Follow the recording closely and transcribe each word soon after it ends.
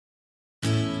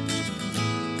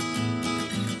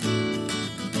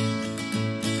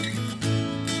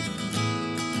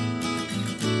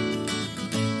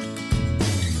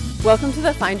Welcome to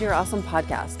the Find Your Awesome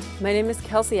podcast. My name is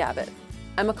Kelsey Abbott.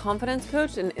 I'm a confidence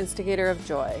coach and instigator of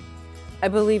joy. I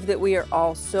believe that we are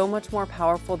all so much more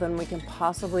powerful than we can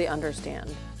possibly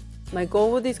understand. My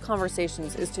goal with these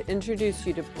conversations is to introduce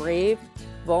you to brave,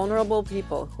 vulnerable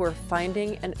people who are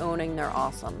finding and owning their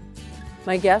awesome.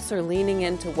 My guests are leaning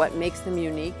into what makes them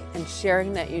unique and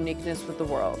sharing that uniqueness with the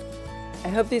world. I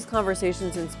hope these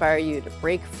conversations inspire you to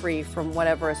break free from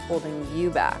whatever is holding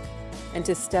you back and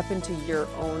to step into your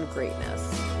own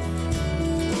greatness.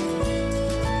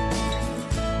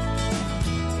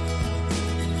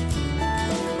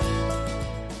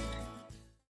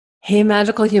 Hey,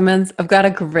 magical humans, I've got a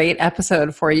great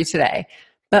episode for you today.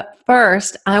 But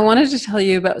first, I wanted to tell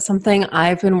you about something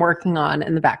I've been working on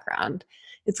in the background.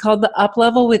 It's called the Up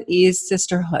Level with Ease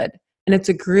Sisterhood, and it's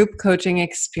a group coaching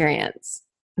experience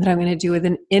that I'm going to do with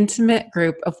an intimate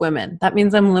group of women. That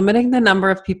means I'm limiting the number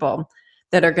of people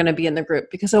that are going to be in the group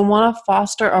because I want to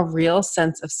foster a real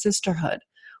sense of sisterhood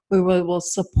where we will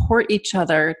support each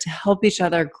other to help each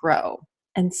other grow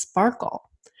and sparkle.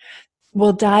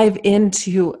 We'll dive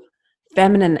into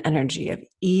feminine energy of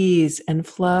ease and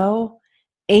flow,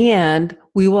 and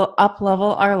we will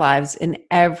up-level our lives in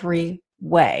every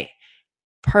way,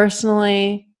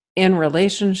 personally, in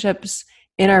relationships,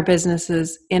 in our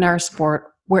businesses, in our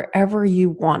sport, wherever you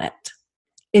want it.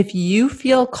 If you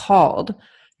feel called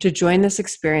to join this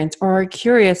experience or are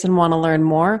curious and want to learn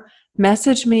more,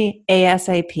 message me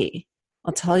ASAP.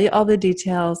 I'll tell you all the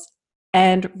details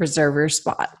and reserve your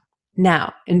spot.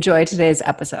 Now, enjoy today's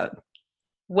episode.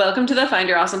 Welcome to the Find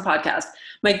Your Awesome podcast.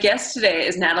 My guest today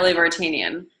is Natalie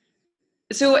Vartanian.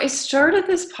 So I started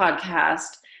this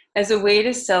podcast as a way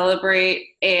to celebrate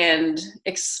and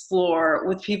explore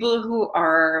with people who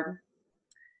are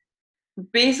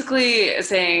basically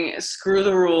saying, screw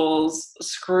the rules,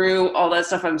 screw all that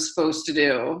stuff I'm supposed to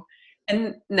do.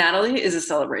 And Natalie is a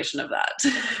celebration of that.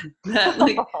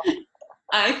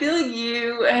 I feel like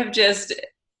you have just,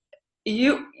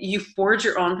 you forge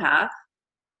your own path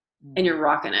and you're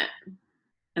rocking it.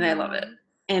 And I love it.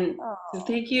 And so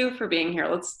thank you for being here.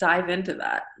 Let's dive into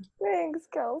that. Thanks,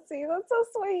 Kelsey. That's so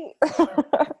sweet.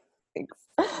 Thanks.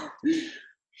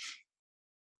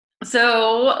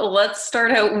 So let's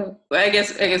start out. I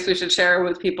guess we should share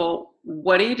with people,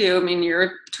 what do you do? I mean, you're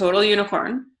a total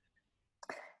unicorn.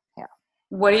 Yeah.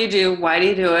 What do you do? Why do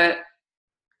you do it?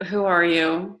 Who are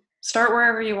you? Start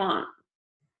wherever you want.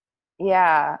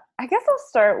 Yeah. I guess I'll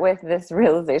start with this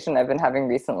realization I've been having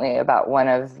recently about one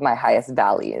of my highest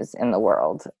values in the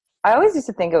world. I always used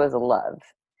to think it was love.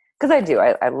 Because I do.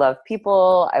 I love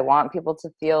people. I want people to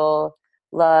feel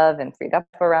love and freed up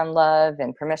around love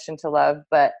and permission to love.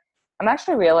 But I'm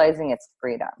actually realizing it's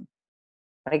freedom.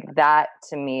 Like that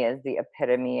to me is the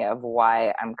epitome of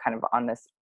why I'm kind of on this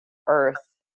earth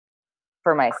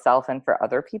for myself and for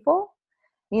other people.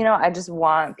 You know, I just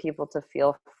want people to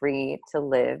feel free to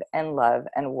live and love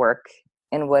and work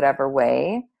in whatever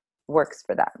way works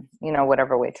for them, you know,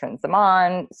 whatever way turns them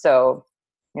on. So,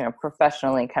 you know,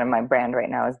 professionally, kind of my brand right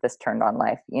now is this turned on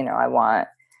life. You know, I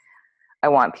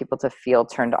want people to feel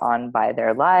turned on by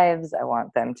their lives. I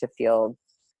want them to feel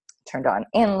turned on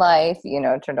in life, you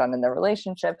know, turned on in their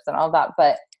relationships and all that.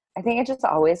 But I think it just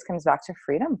always comes back to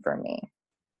freedom for me,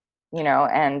 you know,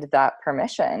 and that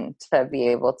permission to be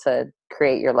able to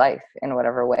create your life in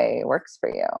whatever way works for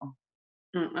you.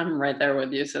 I'm right there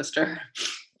with you, sister.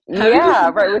 Yeah,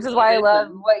 right. Which is why I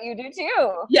love what you do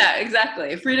too. Yeah,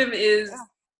 exactly. Freedom is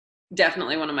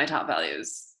definitely one of my top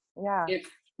values. Yeah. If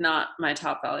not my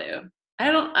top value.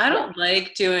 I don't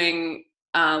like doing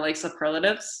like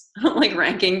superlatives. I don't like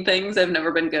ranking things. I've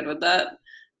never been good with that.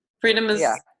 Freedom is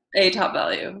a top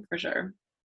value for sure.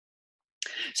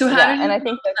 So how did you and I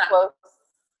think the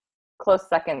close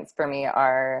seconds for me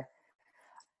are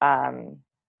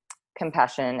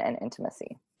compassion and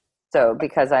intimacy. So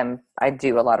because I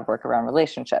do a lot of work around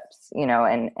relationships, you know,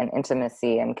 and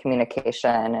intimacy and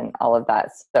communication and all of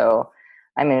that. So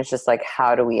I mean, it's just like,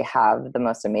 how do we have the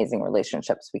most amazing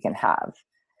relationships we can have?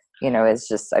 You know, it's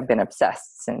just, I've been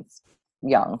obsessed since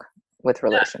young with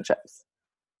relationships.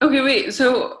 Okay, wait.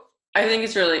 So I think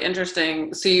it's really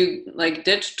interesting. So you like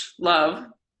ditched love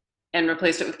and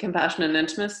replaced it with compassion and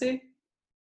intimacy?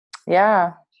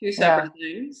 Yeah. Two separate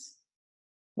things?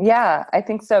 Yeah, I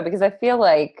think so. Because I feel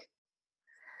like,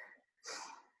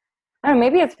 I don't know,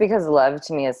 maybe it's because love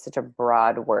to me is such a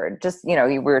broad word. Just, you know,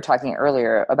 we were talking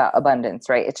earlier about abundance,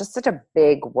 right? It's just such a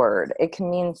big word. It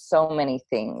can mean so many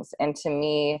things. And to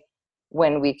me,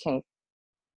 when we can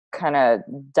kind of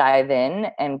dive in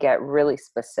and get really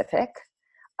specific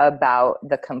about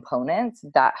the components,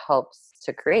 that helps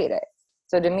to create it.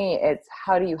 So to me, it's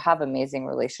how do you have amazing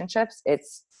relationships?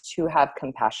 It's to have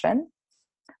compassion,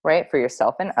 right, for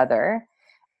yourself and other,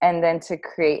 and then to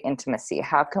create intimacy.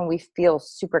 How can we feel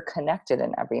super connected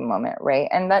in every moment, right?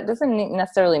 And that doesn't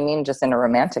necessarily mean just in a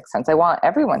romantic sense. I want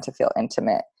everyone to feel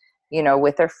intimate, you know,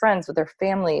 with their friends, with their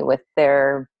family, with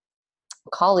their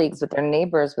colleagues, with their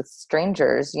neighbors, with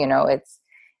strangers. You know, it's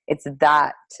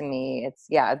that, to me, it's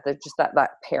just that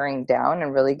paring down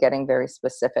and really getting very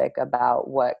specific about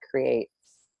what creates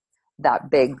that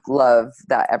big love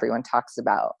that everyone talks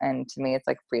about. And to me, it's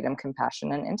like freedom,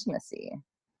 compassion, and intimacy.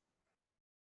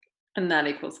 And that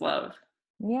equals love.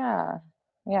 Yeah.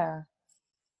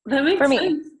 That makes For me,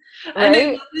 sense. And I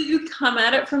right? love that you come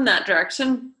at it from that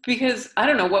direction, because I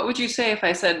don't know, what would you say if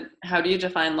I said, how do you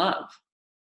define love?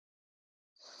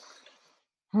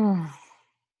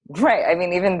 Right. I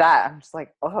mean, even that, I'm just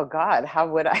like, oh God, how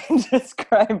would I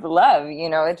describe love? You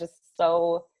know, it's just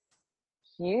so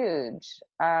huge.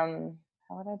 How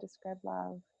would I describe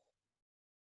love?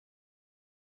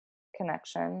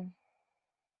 Connection,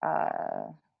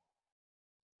 uh,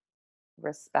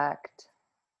 respect,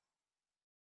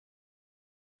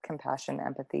 compassion,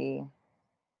 empathy,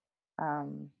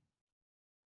 um,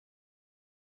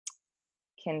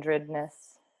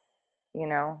 kindredness, you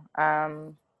know,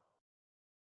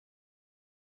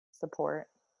 support.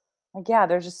 Like, yeah,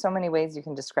 there's just so many ways you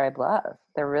can describe love.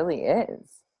 There really is.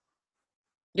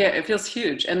 Yeah, it feels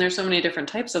huge. And there's so many different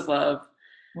types of love.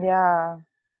 Yeah.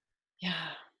 Yeah.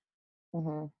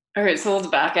 Mm-hmm. All right, so let's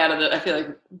back out of it. I feel like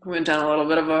we went down a little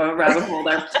bit of a rabbit hole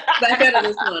there. Back out of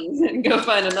this one and go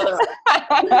find another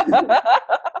one.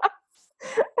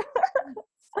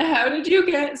 How did you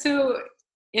get so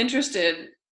interested,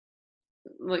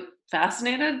 like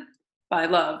fascinated by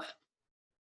love?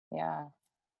 Yeah.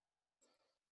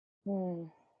 Hmm.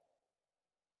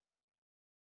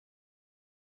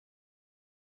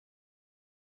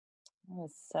 That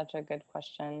was such a good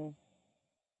question.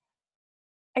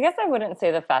 I guess I wouldn't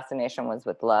say the fascination was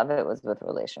with love, it was with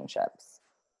relationships,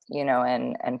 you know,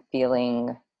 and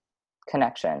feeling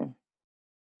connection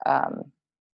um,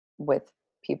 with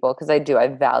people, because I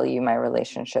value my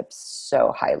relationships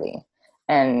so highly,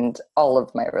 and all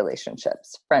of my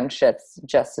relationships, friendships,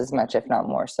 just as much, if not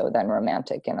more so, than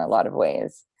romantic in a lot of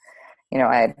ways. You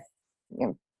know, you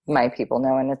know, my people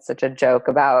know, and it's such a joke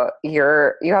about you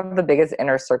have the biggest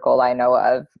inner circle I know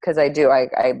of, because I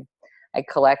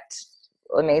collect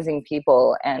amazing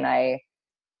people, and I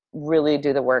really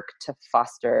do the work to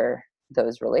foster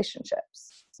those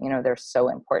relationships. You know, they're so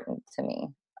important to me.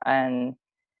 And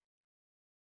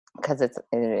because it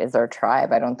is our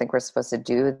tribe. I don't think we're supposed to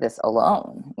do this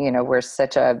alone. You know, we're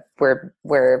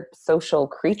social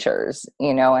creatures,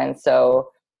 you know, and so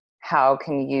how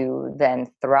can you then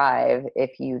thrive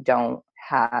if you don't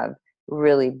have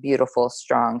really beautiful,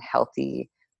 strong, healthy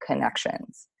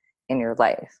connections in your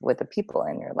life with the people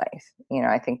in your life? You know,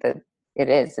 I think that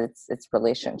it's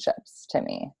relationships, to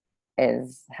me,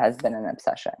 has been an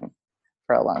obsession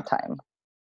for a long time.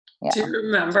 Do Yeah. you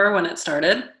remember when it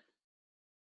started?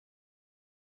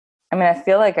 I mean, I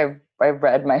feel like I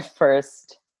read my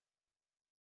first.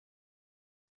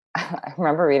 I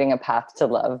remember reading A Path to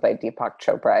Love by Deepak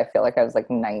Chopra. I feel like I was like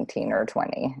 19 or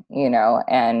 20, you know,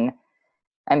 and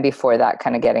before that,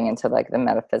 kind of getting into like the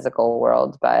metaphysical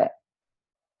world.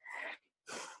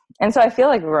 And so I feel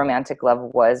like romantic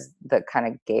love was the kind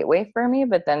of gateway for me.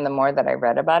 But then the more that I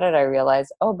read about it, I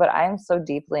realized, oh, but I am so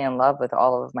deeply in love with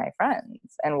all of my friends.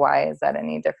 And why is that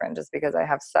any different? Just because I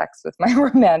have sex with my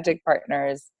romantic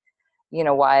partners, you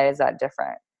know, why is that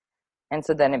different? And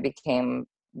so then it became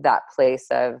that place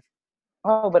of,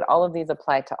 oh, but all of these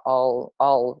apply to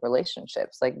all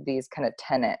relationships, like these kind of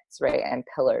tenets, right, and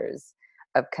pillars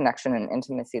of connection and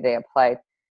intimacy, they apply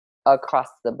across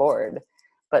the board.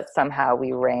 But somehow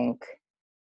we rank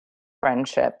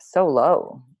friendship so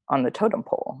low on the totem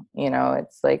pole. You know,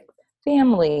 it's like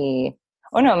family.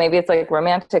 Oh no, maybe it's like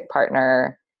romantic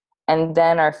partner, and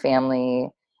then our family,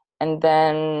 and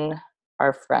then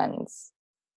our friends.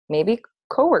 Maybe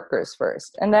coworkers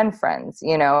first, and then friends.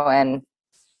 You know, and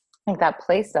like that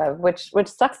place of which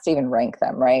sucks to even rank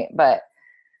them, right? But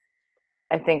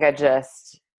I think I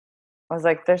was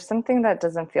like, there's something that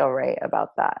doesn't feel right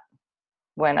about that,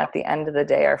 when at the end of the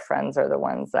day our friends are the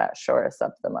ones that shore us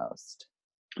up the most.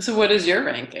 So what is your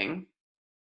ranking?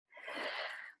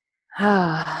 In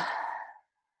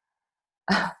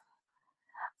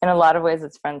a lot of ways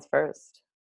it's friends first,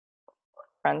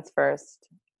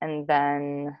 and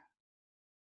then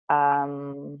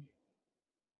um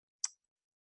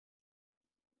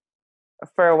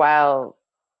for a while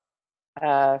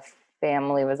uh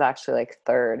family was actually like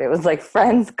third. It was like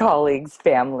friends, colleagues,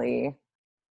 family,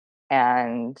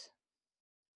 and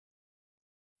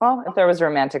Well, if there was a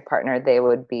romantic partner, they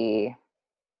would be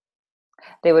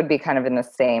kind of in the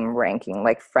same ranking,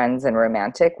 like friends and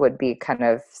romantic would be kind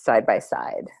of side by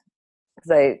side.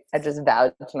 Because I just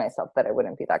vowed to myself that I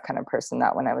wouldn't be that kind of person,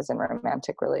 that when I was in a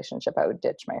romantic relationship, I would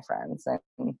ditch my friends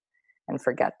and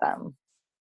forget them,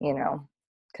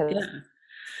 because Yeah.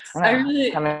 I don't I know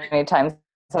how really, many times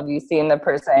have you seen the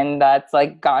person that's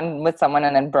like gone with someone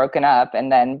and then broken up and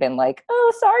then been like,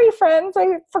 oh, sorry, friends,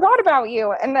 I forgot about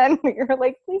you. And then you're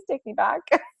like, please take me back.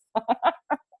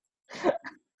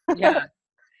 yeah.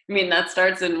 I mean, that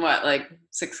starts in what, like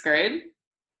sixth grade?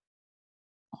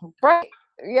 Right.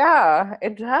 Yeah,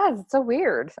 it does. It's so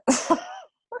weird. Yeah.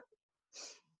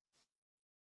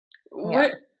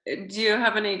 What do you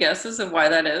have any guesses of why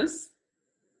that is?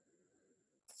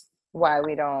 Why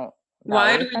we don't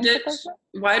Why value do we friendship ditch as much?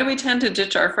 why do we tend to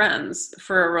ditch our friends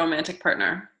for a romantic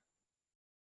partner?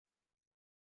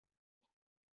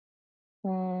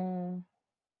 Hmm.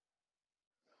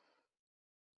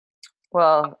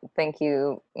 Well, thank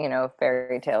you,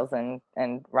 fairy tales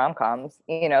and rom-coms.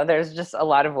 There's just a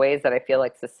lot of ways that I feel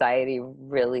like society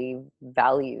really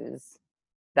values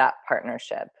that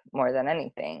partnership more than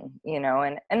anything,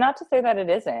 and not to say that it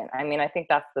isn't. I mean, I think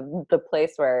that's the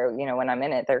place where, when I'm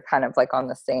in it, they're kind of like on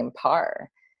the same par,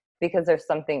 because there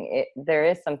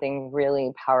is something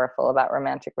really powerful about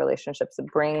romantic relationships. It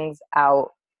brings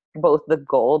out both the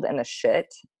gold and the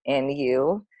shit in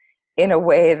you in a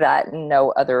way that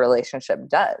no other relationship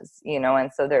does, and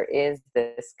so there is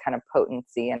this kind of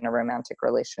potency in a romantic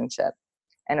relationship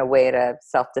and a way to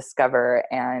self-discover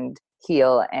and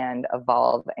heal and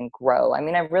evolve and grow. I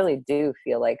mean, I really do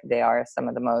feel like they are some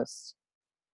of the most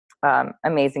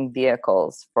amazing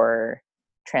vehicles for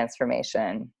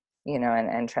transformation,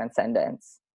 and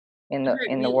transcendence in the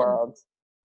We world.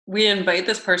 we invite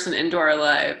this person into our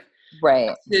life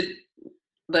Right. to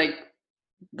like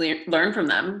learn from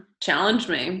them, challenge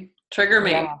me, trigger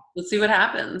me. Yeah. Let's see what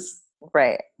happens.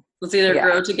 Right. Let's either Yeah.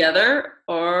 grow together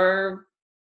or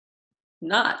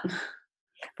not.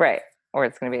 Right. Or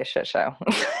it's going to be a shit show.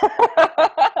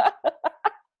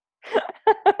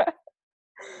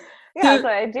 Yeah, So so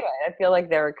I do. I feel like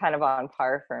they were kind of on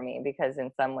par for me, because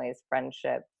in some ways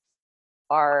friendship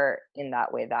are in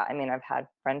that way. That, I mean, I've had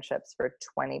friendships for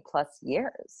 20 plus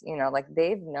years, like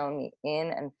they've known me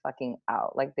in and fucking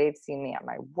out. Like they've seen me at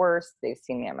my worst, they've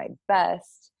seen me at my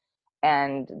best,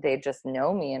 and they just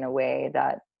know me in a way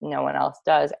that no one else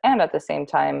does. And at the same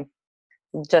time,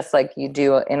 just like you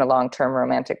do in a long-term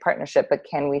romantic partnership, but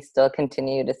can we still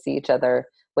continue to see each other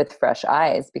with fresh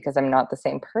eyes, because I'm not the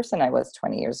same person I was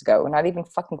 20 years ago, not even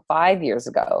fucking 5 years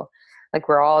ago. Like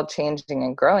we're all changing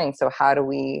and growing. So how do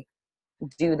we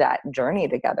do that journey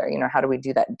together? How do we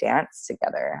do that dance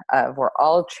together of we're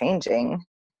all changing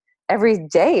every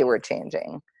day, we're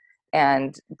changing,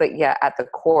 but yeah, at the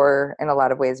core, in a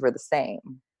lot of ways, we're the same.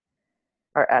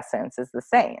 Our essence is the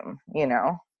same.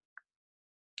 yeah,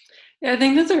 I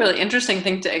think that's a really interesting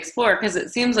thing to explore because it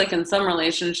seems like in some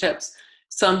relationships,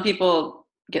 some people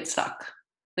get stuck.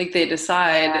 Like they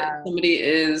decide Yeah. somebody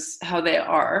is how they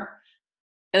are,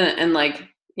 and like,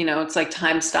 it's like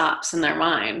time stops in their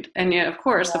mind. And yet, of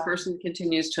course, the Yeah. person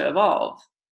continues to evolve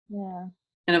Yeah.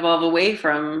 and evolve away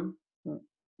from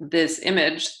this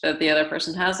image that the other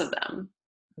person has of them.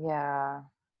 Yeah.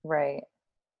 Right.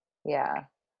 Yeah.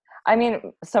 I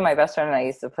mean, so my best friend and I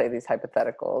used to play these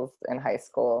hypotheticals in high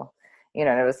school. And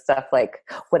it was stuff like,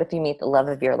 what if you meet the love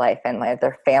of your life and like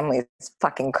their family's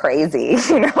fucking crazy?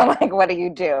 Like what do you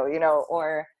do?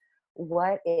 Or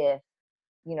what if,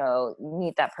 you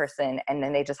meet that person and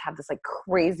then they just have this like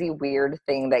crazy weird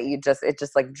thing that it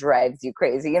just like drives you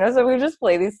crazy. So we just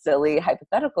play these silly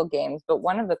hypothetical games. But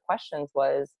one of the questions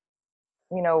was,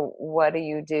 what do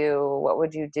you do? What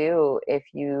would you do if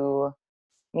you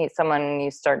meet someone and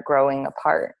you start growing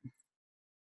apart?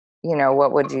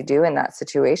 What would you do in that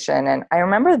situation? And I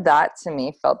remember that to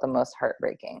me felt the most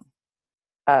heartbreaking,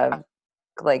 of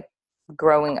like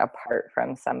growing apart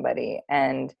from somebody.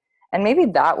 And maybe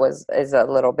that is a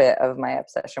little bit of my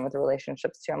obsession with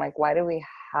relationships too. I'm like, why do we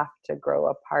have to grow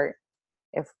apart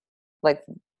if, like,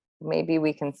 maybe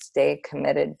we can stay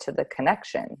committed to the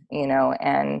connection,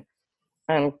 and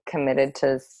I'm committed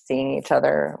to seeing each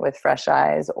other with fresh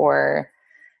eyes, or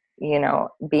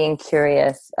being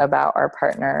curious about our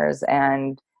partners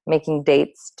and making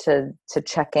dates to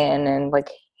check in and like,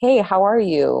 hey, how are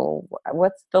you?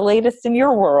 What's the latest in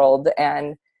your world?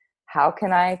 And how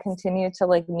can I continue to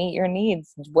like meet your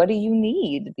needs? What do you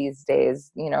need these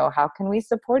days? How can we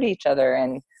support each other?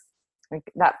 And like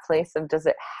that place of, does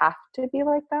it have to be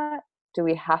like that? Do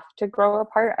we have to grow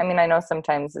apart? I mean, I know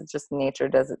sometimes it's just nature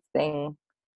does its thing,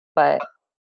 but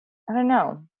I don't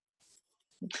know.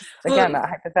 Again, that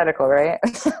hypothetical, right?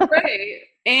 Right.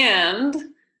 And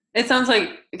it sounds like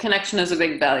connection is a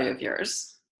big value of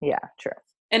yours. Yeah, true.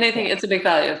 And I think it's a big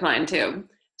value of mine too.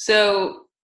 So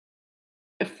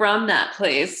from that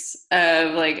place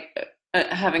of like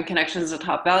having connection as a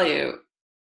top value,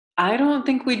 I don't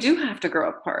think we do have to grow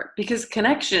apart because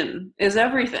connection is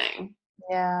everything.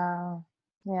 Yeah.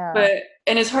 Yeah.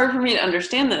 And it's hard for me to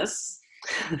understand this.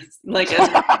 Like as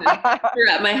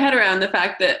wrap my head around the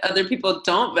fact that other people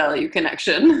don't value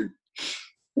connection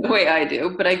the way I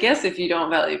do. But I guess if you don't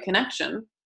value connection,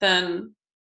 then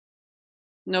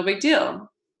no big deal.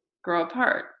 Grow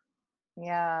apart.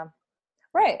 Yeah.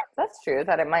 Right. That's true,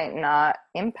 that it might not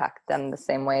impact them the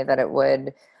same way that it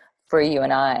would for you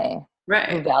and I who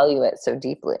Right. value it so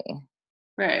deeply.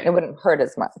 Right. It wouldn't hurt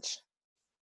as much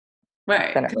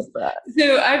Right. than it would for us.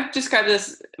 So I've described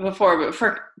this before, but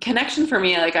for connection for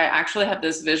me, like I actually have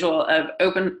this visual of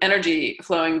open energy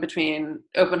flowing between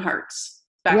open hearts.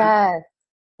 Yes.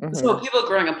 So people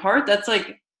growing apart, that's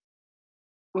like,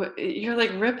 you're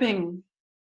like ripping,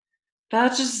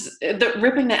 that's just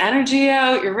ripping the energy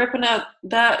out. You're ripping out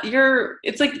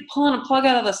it's like pulling a plug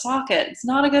out of the socket. It's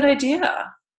not a good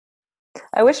idea.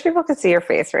 I wish people could see your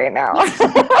face right now.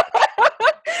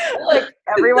 Like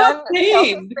everyone,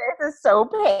 Chelsea's face is so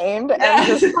pained, and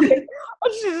just like,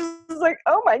 she's just like,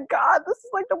 "Oh my god, this is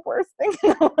like the worst thing in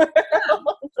the world."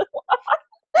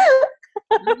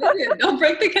 Don't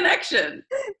break the connection.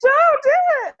 Don't do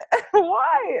it.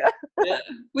 Why? Yeah.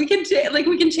 We can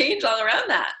change all around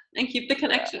that and keep the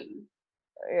connection.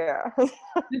 Yeah.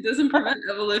 It doesn't prevent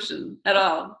evolution at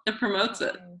all. It promotes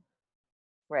it.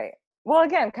 Right. Well,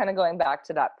 again, kind of going back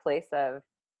to that place of,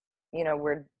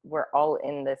 we're all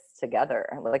in this together.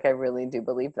 Like I really do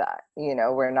believe that.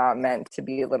 We're not meant to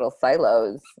be little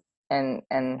silos and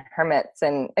hermits.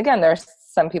 And again, there's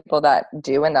some people that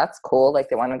do, and that's cool. Like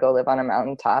they want to go live on a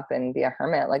mountaintop and be a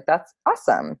hermit. Like that's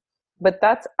awesome. But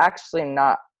that's actually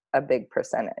not a big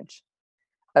percentage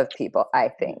of people, I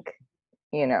think.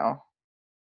 Yeah,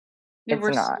 it's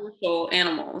we're not. social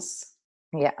animals.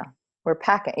 Yeah. We're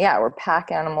pack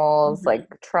animals, like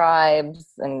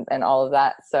tribes and all of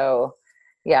that. So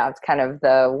yeah, it's kind of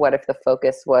what if the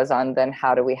focus was on then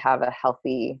how do we have a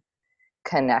healthy,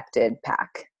 connected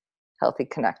pack, healthy,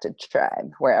 connected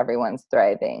tribe where everyone's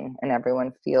thriving and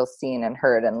everyone feels seen and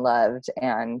heard and loved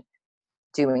and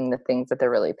doing the things that they're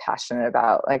really passionate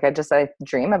about. Like I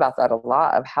dream about that a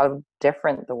lot, of how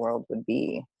different the world would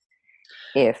be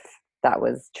if that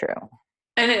was true.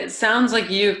 And it sounds like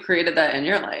you've created that in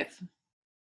your life.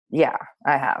 Yeah,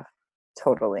 I have.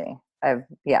 Totally. I've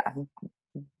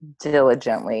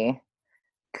diligently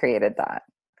created that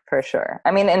for sure.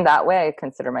 I mean, in that way, I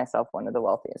consider myself one of the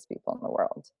wealthiest people in the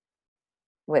world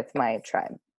with my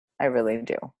tribe. I really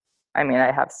do. I mean,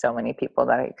 I have so many people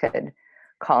that I could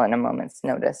call in a moment's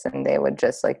notice and they would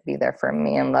just like be there for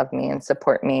me and love me and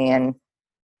support me. And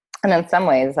in some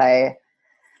ways I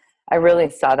really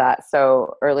saw that.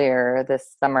 So earlier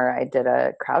this summer, I did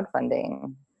a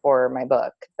crowdfunding for my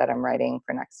book that I'm writing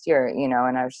for next year,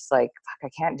 and I was just like, fuck, I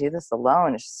can't do this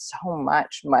alone. It's so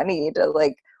much money to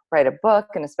like write a book.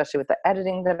 And especially with the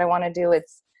editing that I want to do,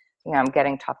 it's, I'm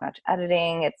getting top-notch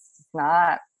editing. It's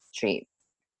not cheap.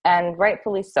 And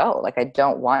rightfully so. Like, I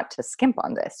don't want to skimp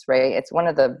on this, right? It's one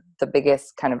of the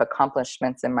biggest kind of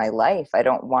accomplishments in my life. I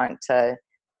don't want to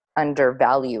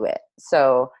undervalue it.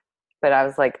 So, but I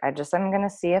was like, I'm going to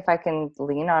see if I can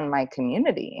lean on my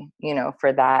community,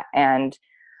 for that. And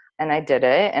I did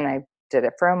it, and I did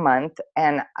it for a month,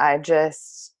 and I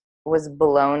just was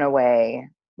blown away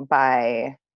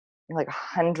by like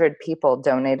 100 people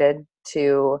donated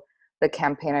to the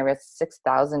campaign. I raised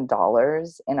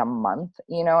 $6,000 in a month,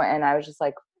 and I was just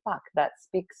like, fuck, that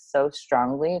speaks so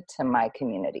strongly to my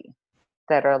community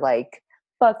that are like,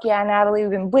 fuck yeah, Natalie,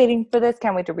 we've been waiting for this.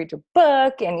 Can't wait to read your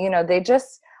book. And, they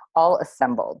just all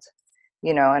assembled,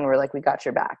 and we're like, we got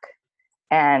your back.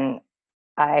 And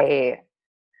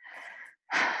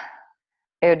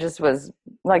it just was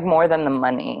like more than the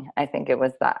money. I think it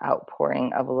was that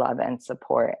outpouring of love and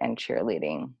support and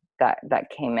cheerleading that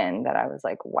came in, that I was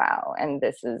like, wow. And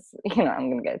this is, I'm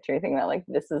going to get to thinking about like,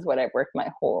 this is what I've worked my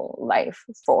whole life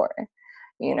for,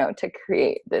 to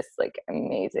create this like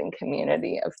amazing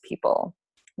community of people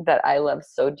that I love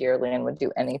so dearly and would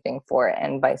do anything for,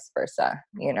 and vice versa,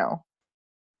 Yeah,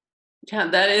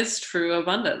 that is true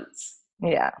abundance.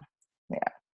 Yeah.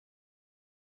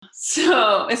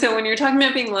 So when you're talking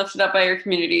about being lifted up by your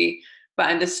community,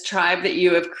 by this tribe that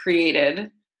you have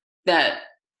created that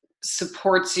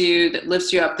supports you, that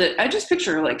lifts you up, that I just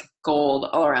picture like gold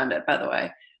all around it, by the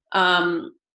way.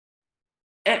 And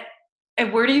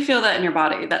where do you feel that in your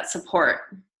body, that support?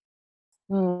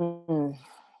 Hmm.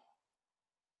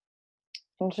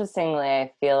 Interestingly,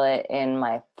 I feel it in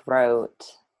my throat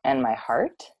and my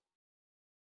heart.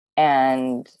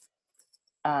 And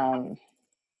um,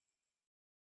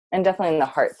 and definitely in the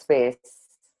heart space,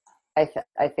 I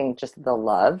think just the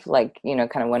love, like, kind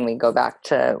of when we go back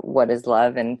to what is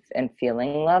love and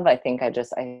feeling love, I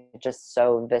just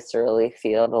so viscerally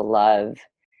feel the love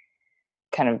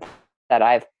kind of that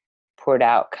I've poured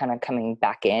out kind of coming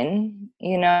back in,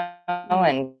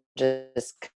 and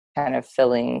just kind of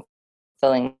filling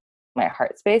my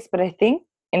heart space. But I think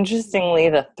interestingly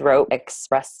the throat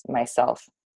express myself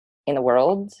in the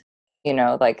world,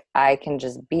 like I can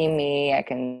just be me, I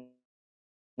can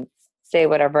say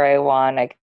whatever I want, I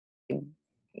can,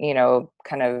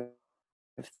 kind of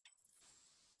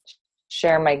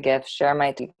share my gifts, share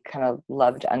my kind of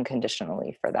loved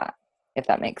unconditionally for that, if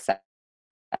that makes sense.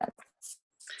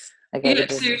 Like I Yeah, could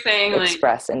so just you're saying like,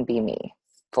 express and be me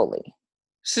fully.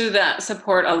 so that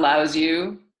support allows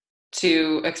you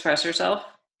to express yourself,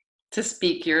 to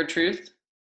speak your truth.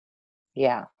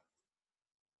 Yeah.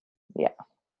 Yeah.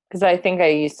 Because I think I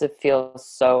used to feel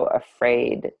so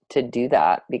afraid to do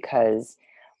that because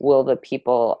will the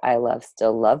people I love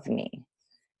still love me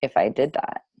if I did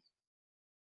that?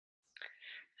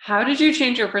 How did you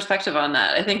change your perspective on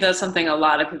that? I think that's something a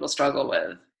lot of people struggle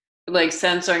with, like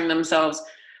censoring themselves,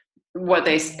 what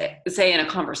they say in a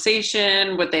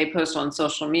conversation, what they post on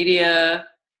social media,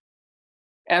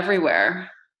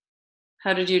 everywhere.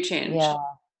 How did you change? Yeah.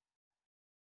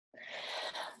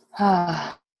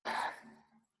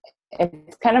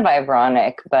 It's kind of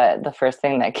ironic, but the first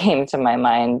thing that came to my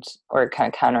mind, or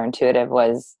kind of counterintuitive,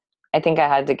 was I think I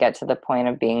had to get to the point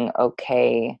of being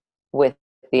okay with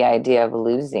the idea of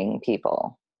losing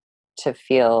people to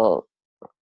feel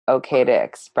okay to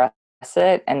express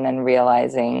it, and then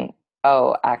realizing,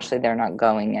 oh, actually, they're not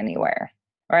going anywhere.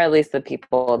 Or at least the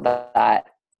people that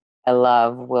I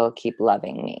love will keep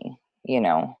loving me.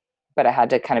 But I had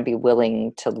to kind of be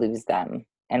willing to lose them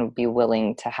and be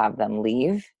willing to have them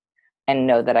leave and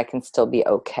know that I can still be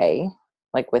okay,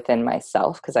 like within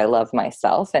myself, because I love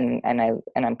myself, and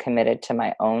I'm committed to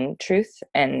my own truth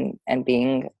and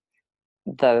being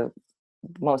the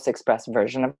most expressed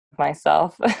version of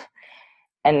myself.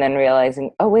 And then realizing,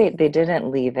 oh wait, they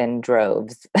didn't leave in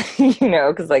droves,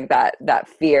 because like that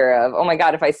fear of, oh my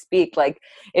God, if I speak, like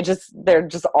they're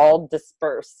just all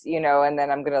dispersed, and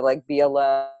then I'm gonna like be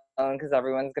alone because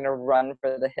everyone's gonna run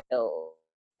for the hills.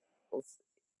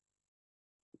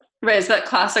 Right, it's that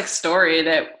classic story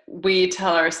that we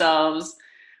tell ourselves,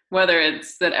 whether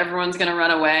it's that everyone's going to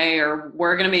run away or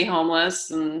we're going to be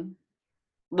homeless and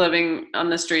living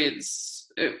on the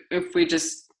streets if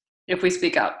we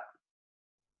speak up.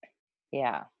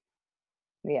 Yeah,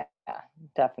 yeah,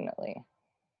 definitely.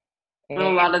 And a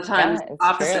lot of times, Yeah, it's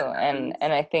opposite true. And happens.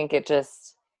 and I think it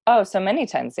just, oh, so many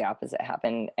times the opposite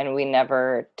happened and we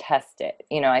never test it.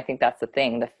 I think that's the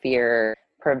thing. The fear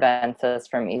prevents us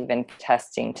from even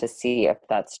testing to see if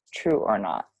that's true or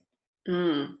not.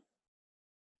 Mm.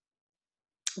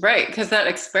 Right, because that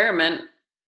experiment,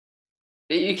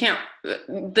 you can't,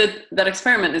 that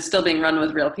experiment is still being run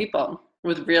with real people,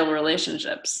 with real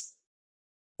relationships.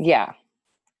 Yeah.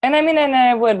 And I mean, and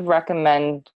I would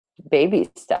recommend baby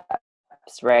steps,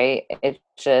 right? It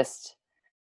just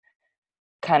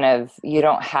kind of, you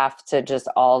don't have to just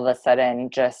all of a sudden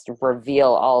just reveal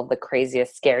all the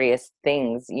craziest, scariest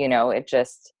things. It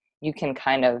just, you can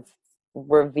kind of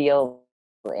reveal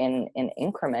in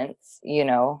increments,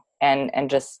 and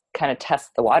just kind of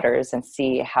test the waters and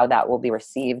see how that will be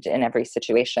received in every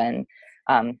situation.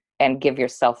 And give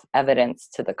yourself evidence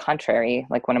to the contrary.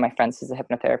 Like one of my friends who's a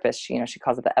hypnotherapist, she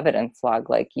calls it the evidence log.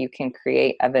 Like you can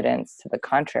create evidence to the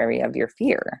contrary of your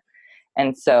fear.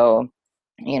 And so,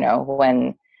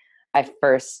 when I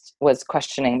first was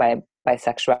questioning my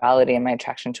bisexuality and my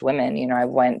attraction to women, I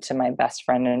went to my best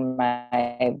friend and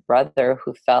my brother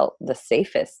who felt the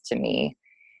safest to me,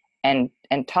 and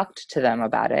talked to them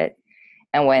about it.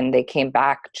 And when they came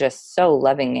back just so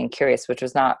loving and curious, which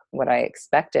was not what I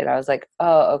expected, I was like,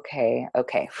 oh, okay.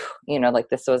 Like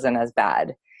this wasn't as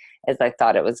bad as I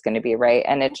thought it was going to be, right?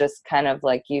 And it just kind of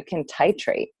like, you can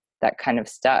titrate that kind of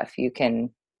stuff. You can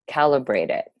calibrate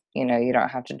it. You don't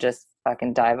have to just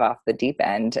fucking dive off the deep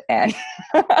end, and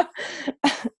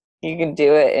you can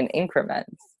do it in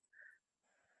increments.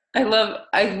 I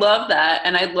love that,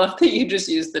 and I love that you just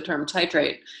used the term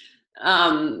titrate.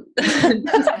 I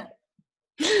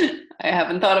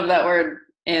haven't thought of that word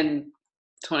in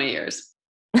 20 years.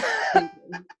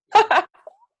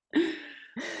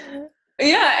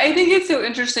 Yeah, I think it's so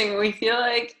interesting. We feel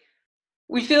like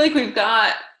we've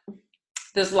got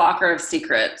this locker of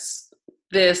secrets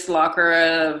this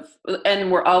locker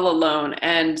and we're all alone.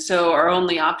 And so our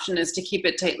only option is to keep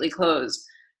it tightly closed,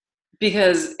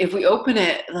 because if we open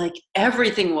it, like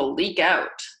everything will leak out.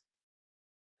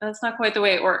 That's not quite the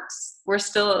way it works.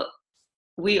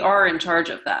 We are in charge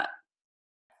of that.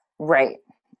 Right.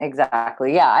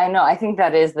 Exactly. Yeah, I know. I think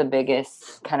that is the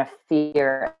biggest kind of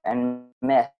fear and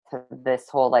myth of this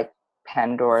whole like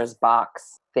Pandora's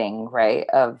box thing, right?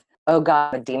 Of, oh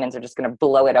God, the demons are just going to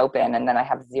blow it open and then I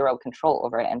have zero control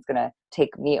over it and it's going to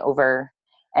take me over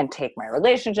and take my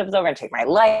relationships over and take my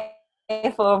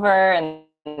life over, and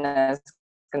it's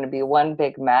going to be one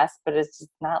big mess, but it's just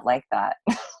not like that.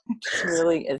 It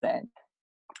really isn't.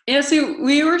 Yeah, so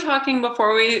we were talking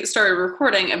before we started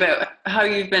recording about how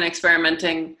you've been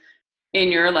experimenting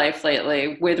in your life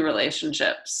lately with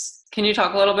relationships. Can you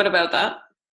talk a little bit about that?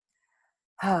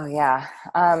 Oh yeah.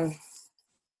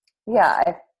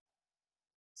 Yeah.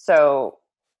 So,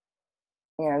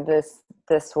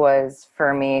 this was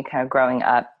for me kind of growing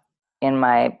up in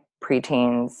my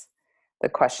preteens. The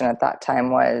question at that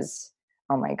time was,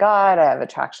 oh my God, I have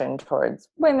attraction towards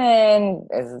women.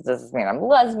 Does this mean I'm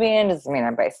lesbian? Does this mean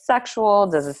I'm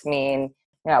bisexual? Does this mean,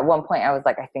 at one point I was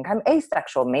like, I think I'm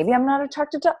asexual. Maybe I'm not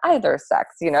attracted to either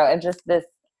sex, and just this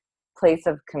place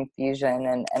of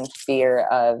confusion and fear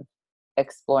of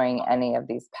exploring any of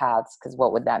these paths, because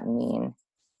what would that mean?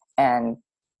 And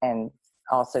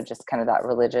also just kind of that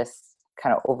religious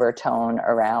kind of overtone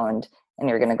around, and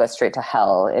you're going to go straight to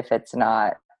hell if it's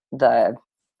not the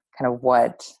kind of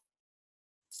what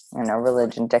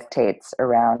religion dictates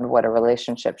around what a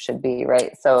relationship should be,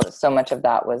 right? So much of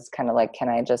that was kind of like, can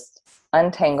I just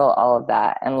untangle all of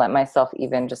that and let myself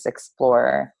even just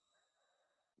explore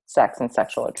sex and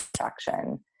sexual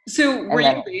attraction? So were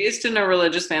you raised in a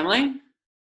religious family?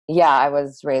 Yeah, I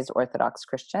was raised Orthodox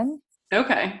Christian.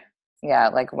 Okay. Yeah,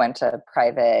 like went to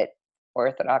private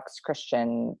Orthodox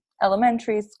Christian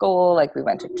elementary school. Like we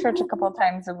went to church a couple of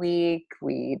times a week.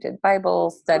 We did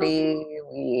Bible study.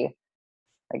 We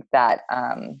like that.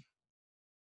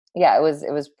 Yeah, it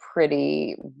was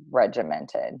pretty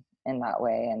regimented in that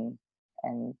way,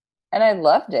 and I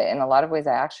loved it. In a lot of ways,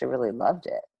 I actually really loved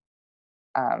it,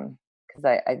 because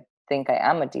I think I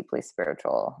am a deeply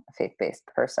spiritual, faith-based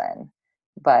person,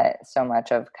 but so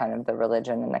much of kind of the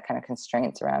religion and the kind of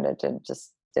constraints around it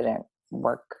just didn't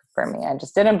work for me. I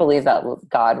just didn't believe that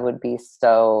God would be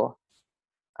so,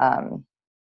 I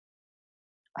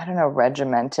don't know,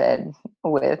 regimented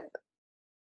with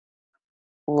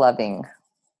loving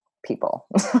people.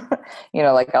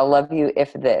 Like, I'll love you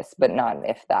if this, but not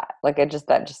if that. Like,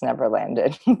 that just never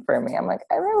landed for me. I'm like,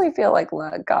 I really feel like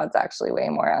God's actually way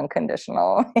more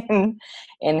unconditional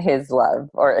in his love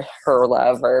or her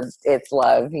love or its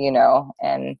love,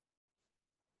 and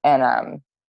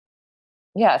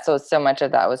yeah, so much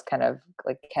of that was kind of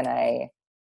like, can I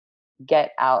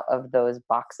get out of those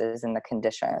boxes and the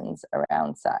conditions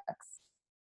around sex?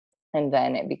 And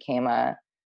then it became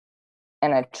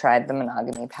and I tried the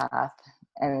monogamy path,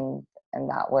 and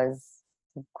that was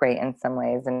great in some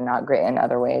ways and not great in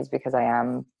other ways, because I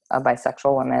am a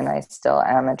bisexual woman. I still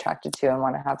am attracted to and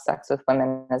want to have sex with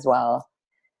women as well.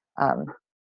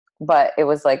 But it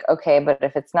was like, okay, but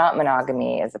if it's not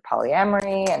monogamy, is it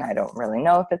polyamory? And I don't really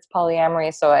know if it's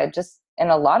polyamory. So I just, in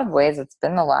a lot of ways, it's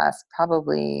been the last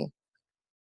probably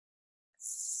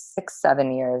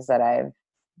 6-7 years that I've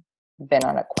been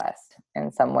on a quest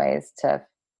in some ways to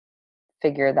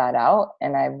figure that out.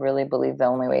 And I really believe the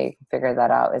only way you can figure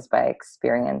that out is by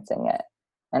experiencing it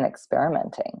and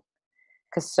experimenting,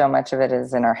 because so much of it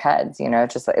is in our heads.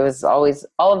 Just it was always,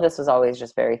 all of this was always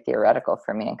just very theoretical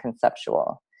for me and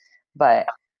conceptual, but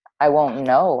I won't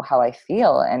know how I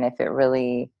feel and if it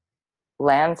really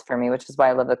lands for me, which is why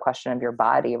I love the question of your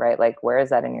body, right? Like, where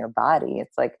is that in your body?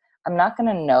 It's like, I'm not going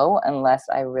to know unless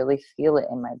I really feel it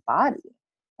in my body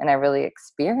and I really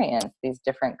experience these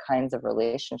different kinds of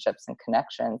relationships and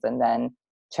connections, and then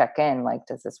check in, like,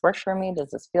 does this work for me?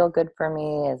 Does this feel good for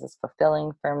me? Is this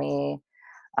fulfilling for me?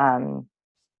 Am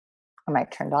I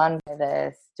turned on by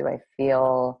this? Do I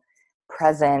feel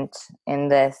present in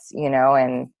this,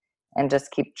 and just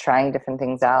keep trying different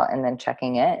things out and then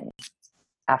checking in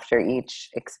after each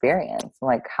experience.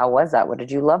 Like, how was that? What did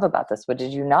you love about this? What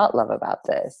did you not love about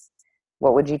this?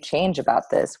 What would you change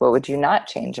about this? What would you not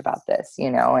change about this?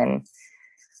 And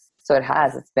so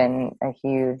it's been a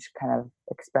huge kind of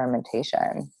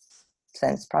experimentation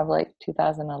since probably like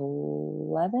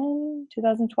 2011,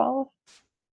 2012.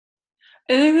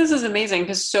 I think this is amazing,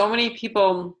 because so many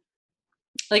people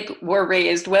were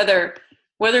raised, whether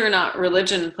or not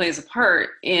religion plays a part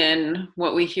in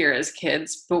what we hear as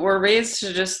kids, but we're raised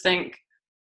to just think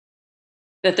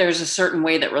that there's a certain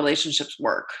way that relationships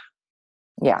work.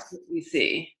 Yeah. we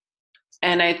see.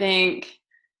 And I think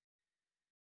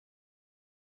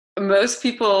most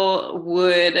people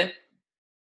would,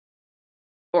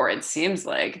 or it seems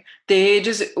like they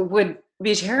just would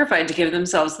be terrified to give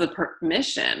themselves the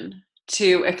permission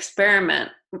to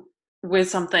experiment with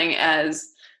something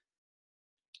as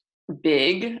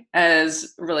big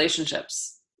as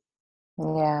relationships.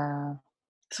 Yeah.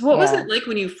 So what was Yeah. it like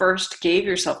when you first gave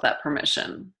yourself that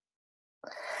permission?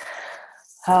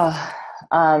 Oh,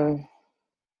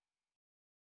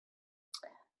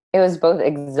 it was both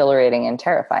exhilarating and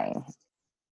terrifying.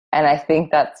 And I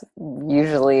think that's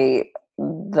usually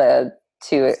the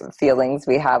two feelings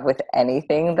we have with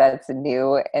anything that's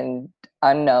new and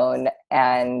unknown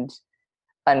and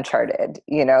uncharted.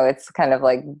 You know, it's kind of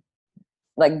like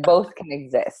both can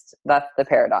exist. That's the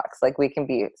paradox. Like we can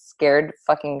be scared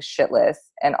fucking shitless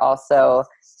and also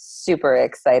super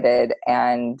excited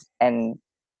and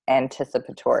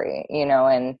anticipatory, you know,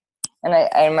 and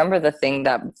I remember the thing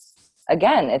that,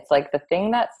 again, it's like the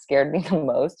thing that scared me the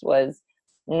most was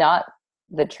not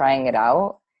the trying it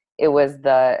out. It was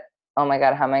the, oh my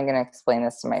God, how am I going to explain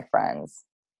this to my friends?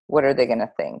 What are they going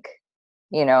to think?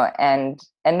 You know, and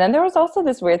then there was also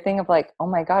this weird thing of like, oh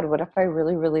my God, what if I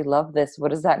really, really love this?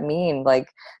 What does that mean? Like,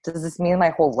 does this mean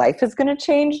my whole life is going to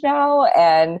change now?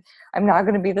 And I'm not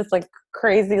going to be this like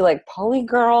crazy, like poly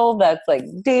girl that's like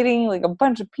dating like a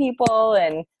bunch of people.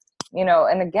 And, you know,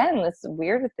 and again, this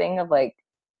weird thing of like,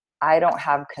 I don't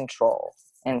have control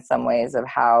in some ways of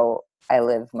how I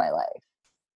live my life.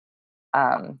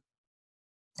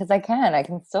 Because I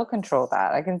can still control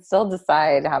that. I can still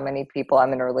decide how many people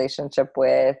I'm in a relationship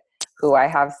with, who I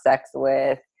have sex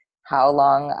with, how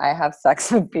long I have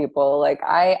sex with people. Like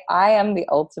I am the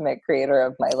ultimate creator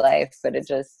of my life, but it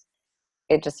just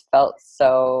felt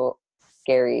so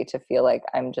scary to feel like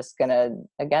I'm just gonna,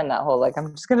 again, that whole like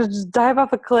I'm just gonna just dive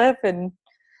off a cliff and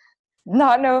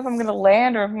not know if I'm gonna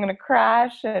land or if I'm gonna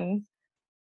crash, and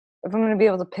if I'm gonna be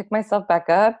able to pick myself back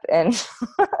up and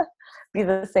be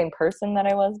the same person that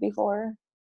I was before.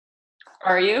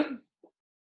 Are you?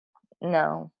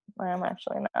 No, I'm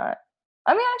actually not.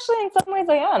 I mean, actually, in some ways,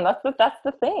 I am. That's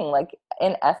the thing. Like,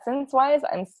 in essence wise,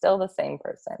 I'm still the same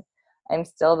person. I'm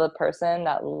still the person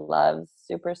that loves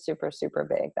super, super, super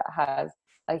big, that has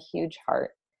a huge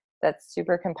heart, that's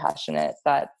super compassionate,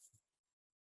 that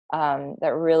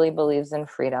really believes in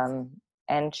freedom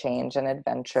and change and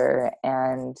adventure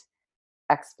and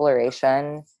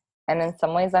exploration. And in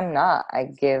some ways, I'm not. I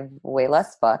give way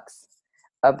less fucks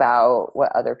about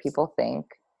what other people think.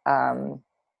 Um,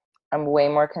 I'm way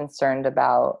more concerned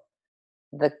about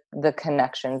the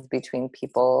connections between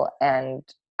people, and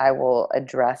I will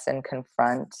address and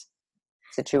confront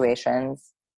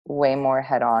situations way more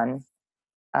head on.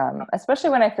 Especially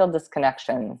when I feel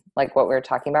disconnection, like what we were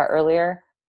talking about earlier.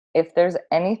 If there's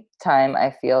any time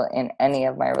I feel in any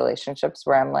of my relationships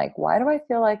where I'm like, why do I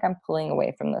feel like I'm pulling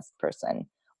away from this person?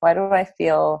 Why do I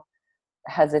feel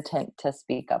hesitant to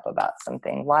speak up about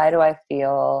something? Why do I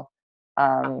feel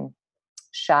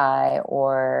shy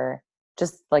or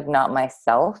just like not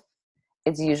myself?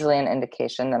 It's usually an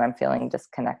indication that I'm feeling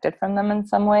disconnected from them in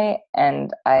some way.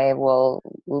 And I will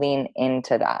lean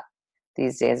into that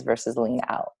these days versus lean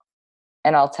out.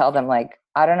 And I'll tell them, like,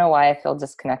 I don't know why I feel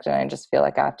disconnected. I just feel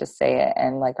like I have to say it.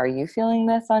 And like, are you feeling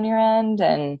this on your end?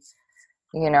 And,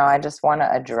 you know, I just want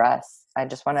to address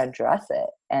it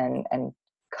and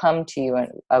come to you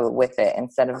with it,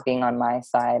 instead of being on my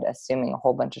side, assuming a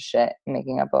whole bunch of shit,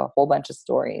 making up a whole bunch of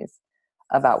stories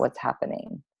about what's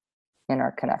happening in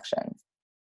our connection.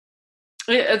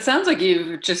 It sounds like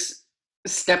you've just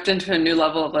stepped into a new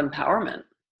level of empowerment.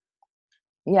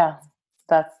 Yeah,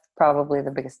 that's probably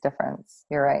the biggest difference.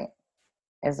 You're right.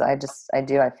 Is I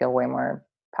feel way more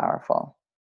powerful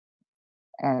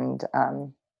and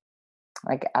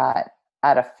like at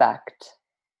effect,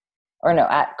 or no,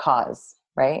 at cause,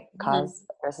 right? Mhm. Cause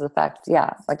versus effect.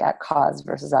 Yeah, like at cause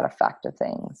versus at effect of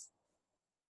things.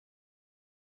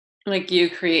 Like you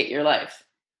create your life.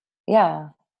 Yeah.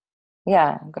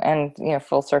 Yeah. And, you know,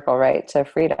 full circle, right, to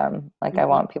freedom. Like I Mhm.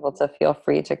 want people to feel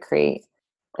free to create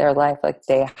their life. Like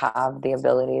they have the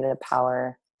ability, the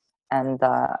power, and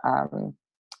the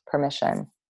permission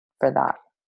for that.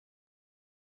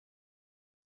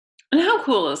 And how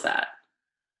cool is that?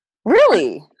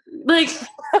 Really? Like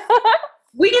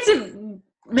we get to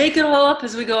make it all up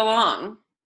as we go along.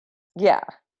 Yeah.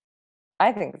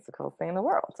 I think it's the coolest thing in the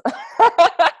world.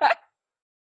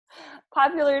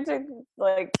 Popular to,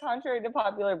 like, contrary to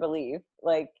popular belief,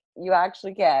 like you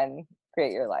actually can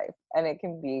create your life and it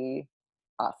can be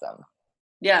awesome.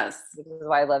 Yes. Which is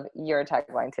why I love your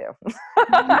tagline too.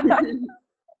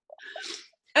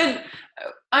 And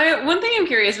one thing I'm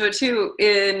curious about too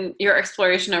in your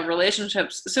exploration of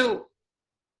relationships. So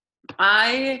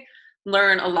I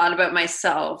learn a lot about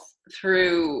myself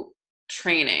through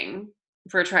training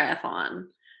for triathlon.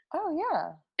 Oh,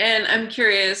 yeah. And I'm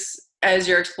curious, as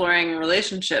you're exploring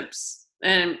relationships,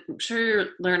 and I'm sure you're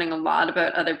learning a lot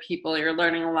about other people, you're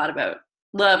learning a lot about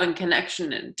love and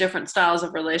connection and different styles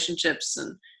of relationships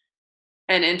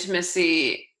and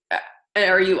intimacy.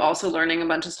 Are you also learning a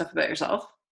bunch of stuff about yourself?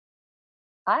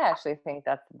 I actually think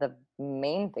that's the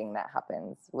main thing that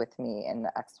happens with me in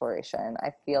the exploration. I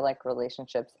feel like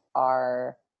relationships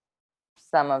are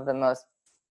some of the most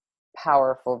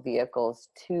powerful vehicles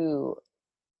to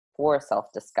for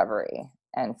self-discovery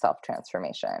and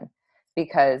self-transformation,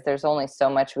 because there's only so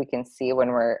much we can see when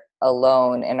we're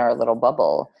alone in our little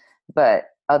bubble, but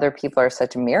other people are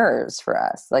such mirrors for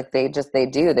us. Like they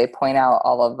point out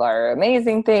all of our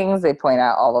amazing things, they point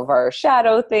out all of our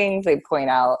shadow things, they point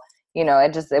out,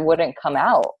 it wouldn't come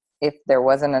out if there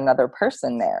wasn't another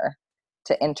person there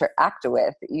to interact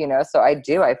with, so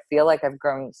I feel like I've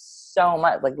grown so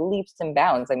much, like leaps and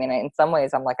bounds. I mean, in some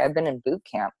ways I'm like, I've been in boot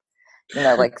camp,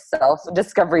 like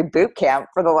self-discovery boot camp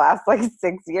for the last like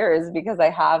 6 years, because I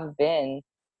have been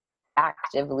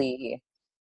actively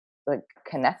like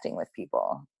connecting with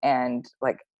people and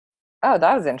like, oh,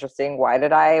 that was interesting. Why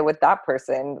did I, with that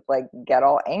person, like get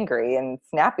all angry and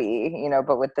snappy,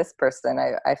 but with this person,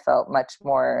 I felt much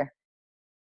more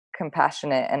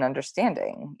compassionate and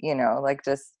understanding, like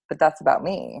but that's about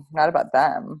me, not about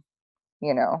them,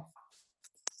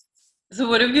 So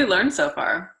what have you learned so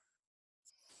far?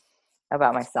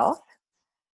 about myself.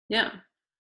 Yeah.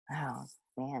 Oh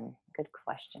man, good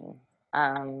question.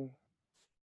 Um,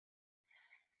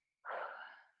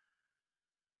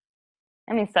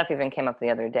 I mean, stuff even came up the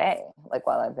other day, like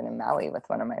while I've been in Maui with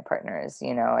one of my partners.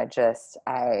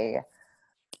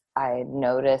 I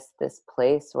noticed this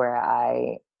place where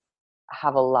I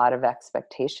have a lot of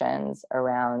expectations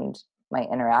around my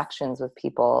interactions with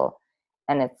people,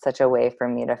 and it's such a way for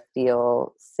me to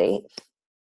feel safe,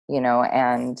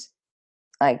 and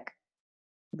like,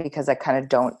 because I kind of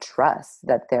don't trust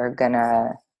that they're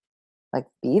gonna like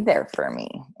be there for me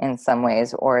in some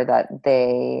ways, or that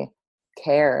they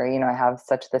care. I have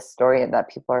such this story that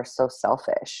people are so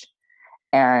selfish,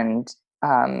 and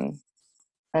um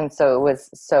and so it was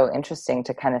so interesting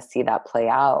to kind of see that play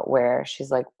out, where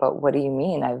she's like, but what do you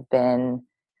mean? I've been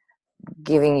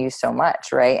giving you so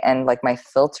much, right? And like my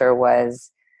filter was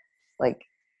like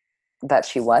that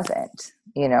she wasn't,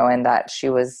 and that she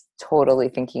was totally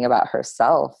thinking about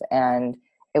herself. And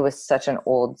it was such an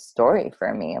old story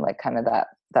for me, like kind of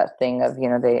that thing of,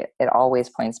 it always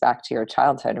points back to your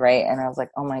childhood, right? And I was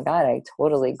like, oh my God, I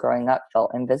totally growing up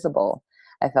felt invisible.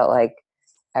 I felt like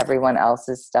everyone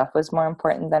else's stuff was more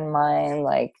important than mine.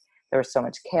 Like there was so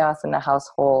much chaos in the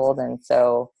household. And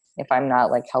so if I'm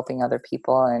not like helping other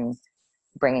people and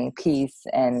bringing peace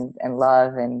and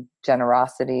love and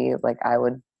generosity, like I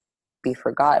would be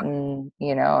forgotten,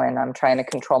 and I'm trying to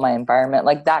control my environment,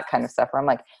 like that kind of stuff, where I'm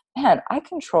like, man, I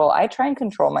try and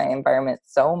control my environment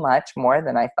so much more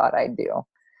than I thought I do.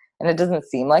 And it doesn't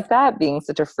seem like that, being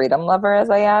such a freedom lover as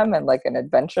I am and like an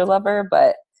adventure lover,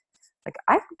 but like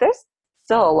there's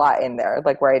still a lot in there,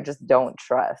 like where I just don't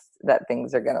trust that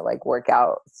things are going to like work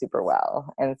out super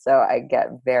well. And so I get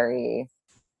very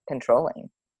controlling.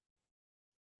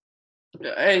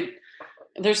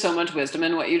 There's so much wisdom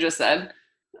in what you just said.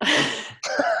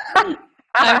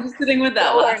 I'm just sitting with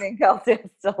Still learning, Kelsey.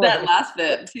 That last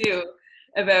bit too,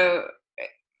 about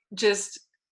just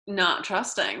not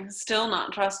trusting, still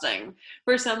not trusting.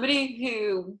 For somebody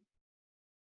who,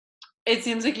 it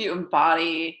seems like you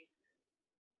embody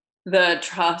the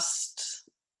trust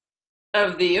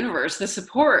of the universe, the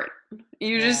support.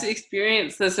 You just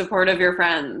experience the support of your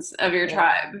friends, of your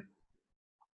tribe.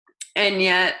 And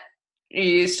yet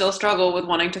you still struggle with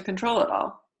wanting to control it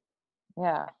all.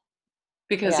 Yeah.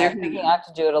 Because you're thinking I have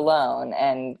to do it alone.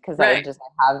 And because I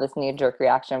have this knee-jerk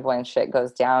reaction of when shit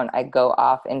goes down, I go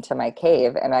off into my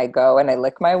cave and I go and I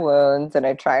lick my wounds and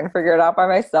I try and figure it out by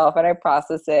myself and I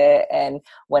process it. And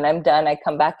when I'm done, I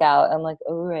come back out. I'm like,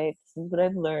 all right, this is what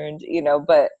I've learned,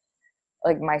 but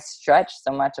like my stretch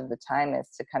so much of the time is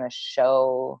to kind of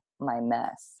show my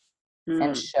mess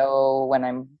and show when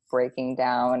I'm breaking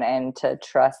down, and to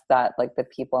trust that like the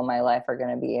people in my life are going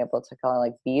to be able to kind of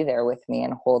like be there with me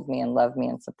and hold me and love me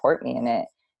and support me in it,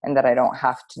 and that I don't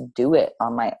have to do it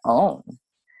on my own.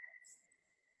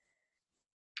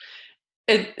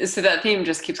 So that theme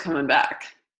just keeps coming back.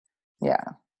 Yeah.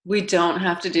 We don't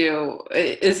have to do,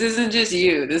 this isn't just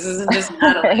you. This isn't just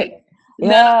Natalie.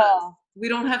 Yeah. We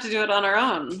don't have to do it on our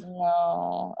own.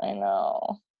 No, I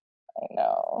know. I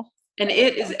know. And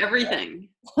it is everything.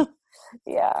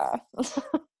 Yeah.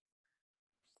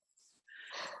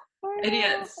 And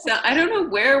yet, so I don't know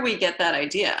where we get that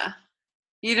idea.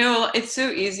 You know, it's so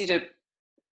easy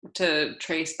to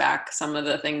trace back some of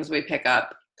the things we pick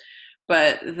up,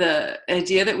 but the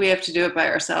idea that we have to do it by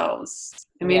ourselves.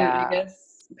 I mean, I Yeah.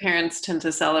 guess parents tend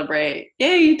to celebrate,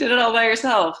 "Yay, you did it all by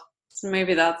yourself." So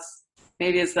maybe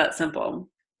it's that simple.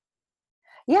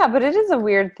 Yeah, but it is a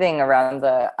weird thing around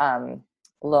the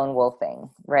lone wolfing,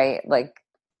 right? Like,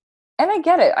 and I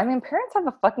get it. I mean, parents have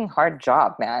a fucking hard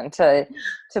job, man, to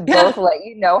Yeah. both let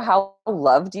you know how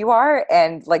loved you are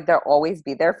and like they'll always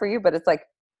be there for you, but it's like,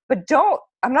 but don't,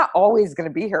 I'm not always going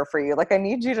to be here for you. Like I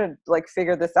need you to like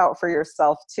figure this out for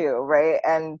yourself too, right?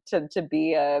 And to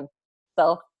be a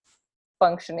self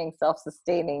functioning,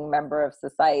 self-sustaining member of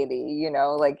society, you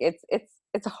know, like it's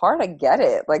hard. I get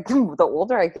it. Like the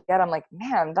older I get, I'm like,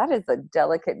 man, that is a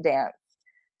delicate dance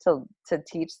to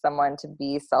teach someone to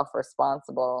be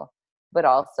self-responsible, but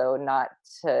also not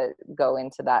to go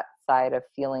into that side of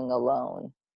feeling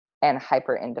alone and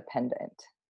hyper independent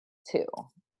too.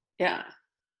 Yeah.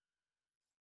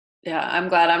 Yeah. I'm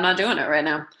glad I'm not doing it right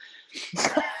now.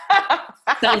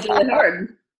 Sounds really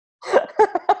hard.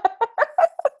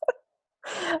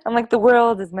 I'm like, the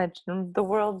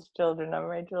world's children are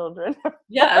my children.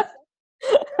 Yes.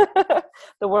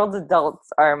 The world's adults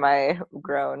are my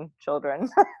grown children.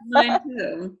 Mine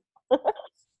too.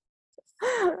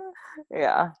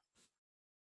 Yeah,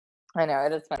 I know.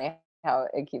 It is funny how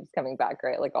it keeps coming back,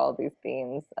 right? Like all these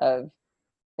themes of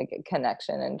like a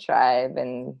connection and tribe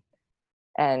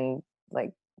and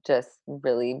like just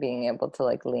really being able to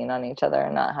like lean on each other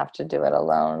and not have to do it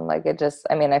alone. Like it just,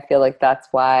 I mean, I feel like that's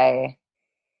why,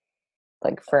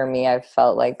 like for me, I've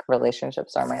felt like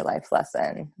relationships are my life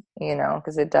lesson, you know,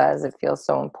 because it feels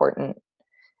so important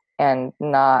and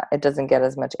not, it doesn't get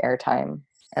as much airtime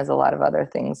as a lot of other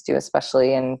things do,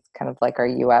 especially in kind of like our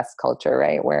US culture,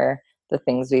 right? Where the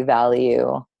things we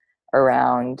value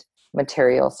around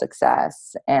material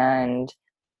success and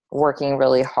working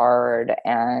really hard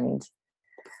and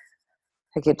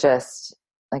like it just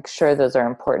like sure those are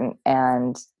important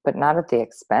and but not at the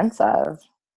expense of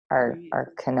our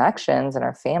connections and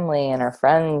our family and our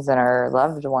friends and our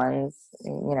loved ones,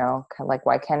 you know, kind of like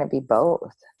why can't it be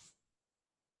both?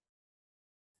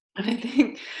 I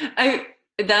think I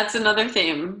that's another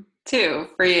theme too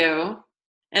for you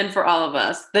and for all of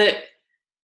us that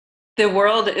the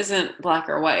world isn't black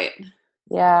or white.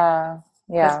 Yeah,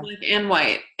 It's yeah, black and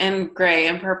white and gray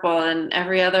and purple and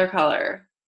every other color.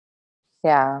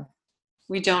 yeah,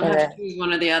 We don't it have to is. choose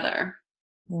one or the other.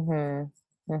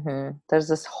 There's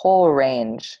this whole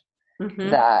range Hmm.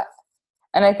 that,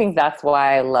 and I think that's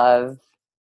why I love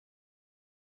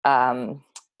um,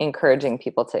 encouraging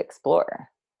people to explore,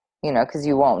 you know, because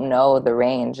you won't know the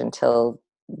range until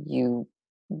you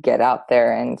get out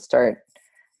there and start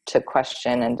to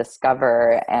question and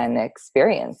discover and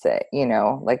experience it, you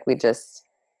know, like we just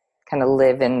kind of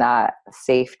live in that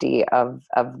safety of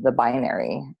the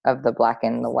binary, of the black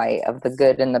and the white, of the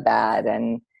good and the bad,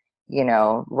 and you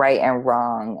know, right and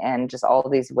wrong, and just all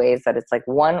these ways that it's like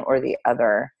one or the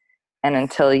other. And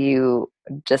until you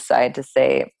decide to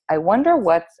say, I wonder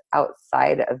what's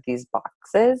outside of these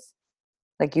boxes,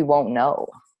 like you won't know.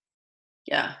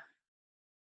 Yeah.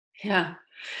 Yeah.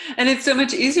 And it's so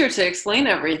much easier to explain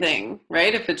everything,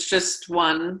 right? If it's just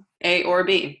one A or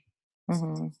B.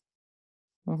 Mm-hmm.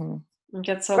 Mm-hmm. It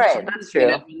gets so Right, that's true.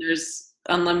 complicated when there's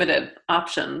unlimited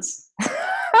options.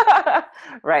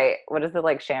 Right. What is it,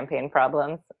 like champagne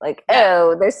problems? Like, Yeah.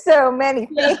 oh, there's so many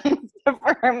Yeah. things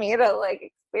for me to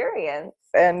like experience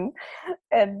and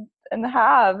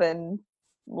have and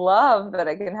love that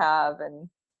I can have and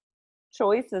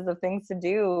choices of things to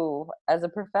do as a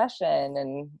profession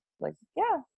and like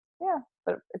yeah.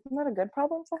 But isn't that a good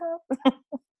problem to have?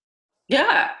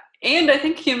 Yeah. And I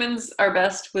think humans are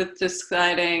best with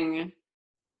deciding,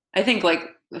 I think like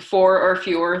four or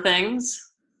fewer things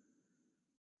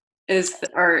is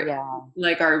our Yeah,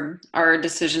 like our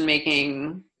decision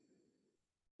making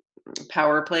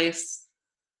power place.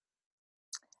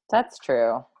 that's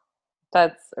true.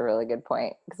 That's a really good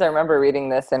point because I remember reading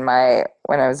this in my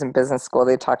when I was in business school.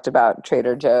 They talked about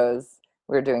Trader Joe's.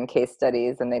 We were doing case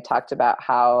studies, and they talked about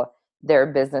how their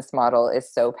business model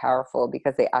is so powerful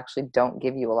because they actually don't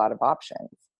give you a lot of options.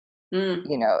 Mm,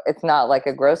 You know, it's not like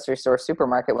a grocery store,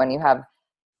 supermarket when you have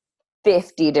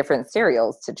 50 different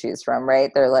cereals to choose from,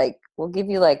 right? They're like, we'll give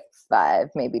you like 5,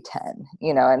 maybe 10.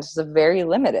 You know, and it's just very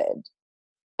limited.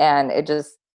 And it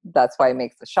just that's why it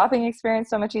makes the shopping experience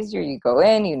so much easier. You go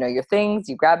in, you know your things,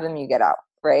 you grab them, you get out,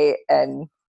 right? And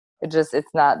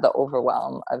it's not the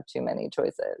overwhelm of too many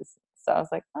choices. So I was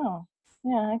like, oh,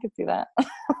 yeah, I could see that.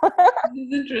 This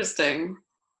is interesting.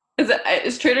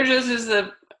 Is Trader Joe's is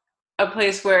a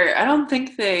place where I don't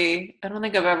think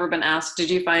I've ever been asked, did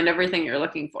you find everything you're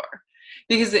looking for?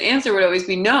 Because the answer would always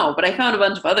be no, but I found a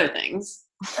bunch of other things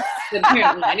that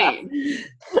apparently I need.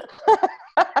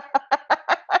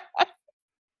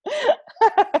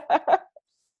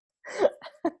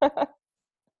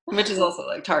 Which is also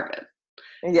like Target.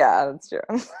 Yeah, that's true.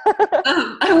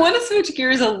 I want to switch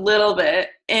gears a little bit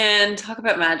and talk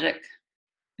about magic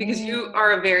because you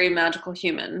are a very magical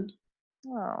human.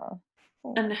 Oh.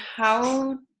 And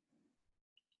how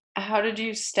did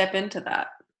you step into that?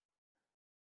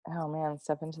 Oh man,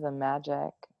 step into the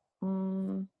magic.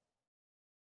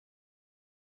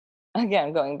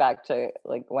 Again, going back to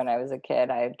like when I was a kid,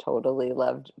 I totally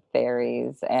loved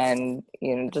fairies and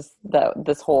just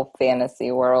this whole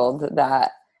fantasy world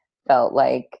that felt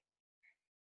like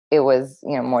it was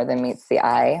more than meets the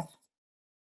eye.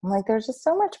 I'm like, there's just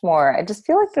so much more. I just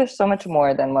feel like there's so much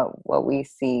more than what we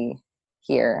see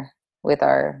here with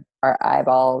our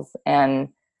eyeballs. And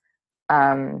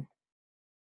I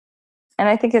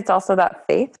think it's also that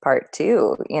faith part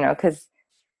too, because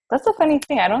that's a funny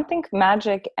thing. I don't think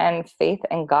magic and faith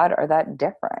and God are that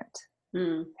different.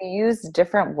 We use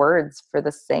different words for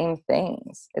the same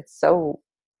things. It's so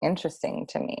interesting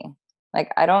to me. Like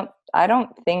I don't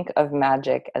think of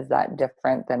magic as that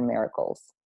different than miracles.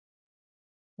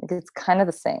 Like it's kind of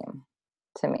the same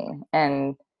to me.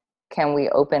 And can we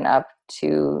open up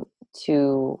to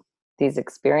these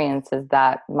experiences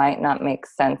that might not make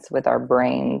sense with our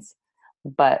brains,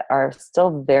 but are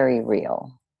still very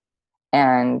real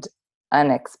and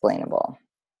unexplainable?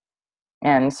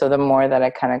 And so the more that I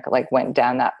kind of like went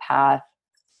down that path,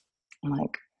 I'm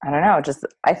like, I don't know,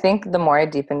 I think the more I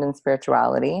deepened in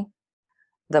spirituality,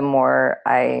 the more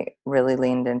I really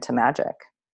leaned into magic.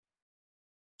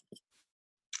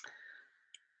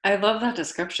 I love that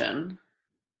description.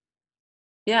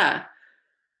 Yeah.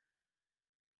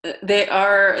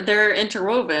 They're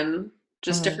interwoven,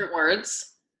 just different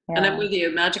words. Yeah. And I'm with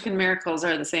you. Magic and miracles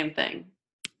are the same thing.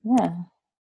 Yeah.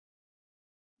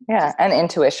 Yeah. And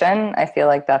intuition, I feel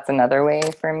like that's another way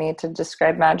for me to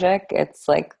describe magic. It's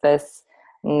like this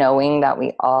knowing that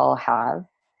we all have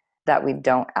that we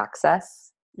don't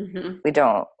access. Mm-hmm.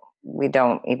 We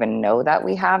don't even know that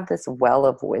we have this well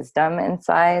of wisdom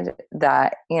inside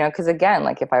that, because again,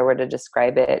 like if I were to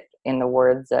describe it in the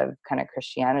words of kind of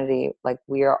Christianity, like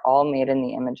we are all made in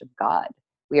the image of God.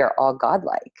 We are all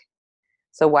godlike.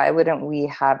 So why wouldn't we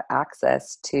have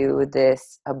access to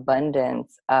this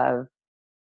abundance of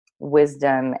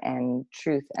wisdom and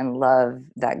truth and love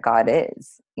that God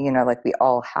is? Like we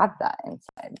all have that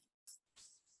inside.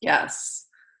 Yes.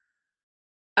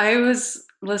 I was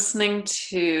listening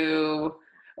to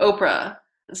Oprah,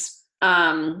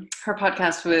 her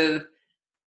podcast with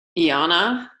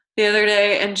Iana the other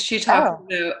day, and she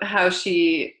talked about how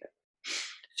she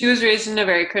was raised in a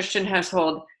very Christian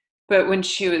household, but when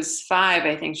she was 5,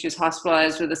 I think she was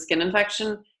hospitalized with a skin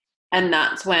infection, and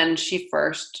that's when she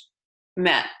first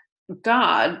met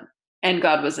God, and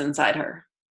God was inside her.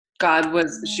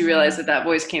 She realized that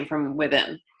voice came from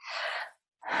within.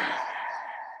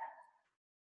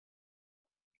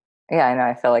 Yeah, I know.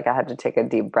 I feel like I had to take a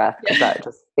deep breath because that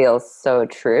just feels so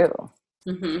true.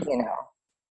 Mm-hmm.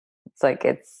 It's like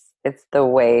it's the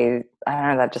way, I don't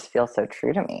know, that just feels so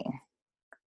true to me.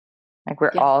 Like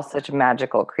we're all such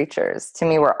magical creatures. To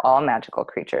me, we're all magical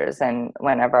creatures. And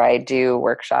whenever I do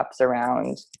workshops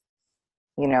around,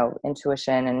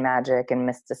 intuition and magic and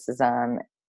mysticism,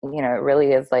 it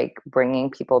really is like bringing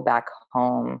people back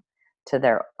home to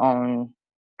their own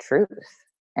truth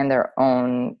and their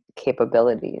own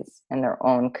capabilities and their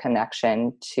own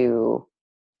connection to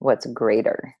what's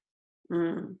greater.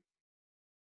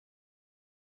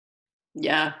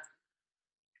 Yeah.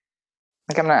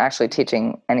 Like I'm not actually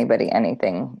teaching anybody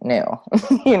anything new.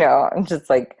 I'm just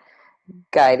like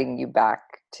guiding you back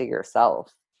to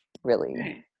yourself, really.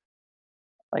 Right.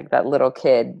 Like that little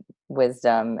kid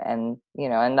wisdom. And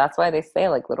and that's why they say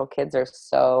like little kids are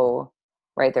so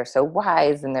right, they're so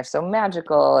wise and they're so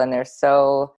magical and they're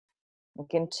so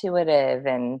like intuitive.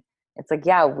 And it's like,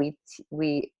 yeah, we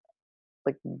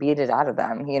like beat it out of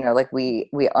them, like we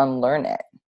unlearn it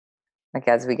like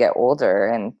as we get older,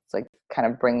 and it's like kind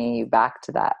of bringing you back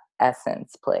to that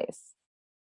essence place.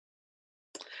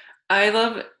 I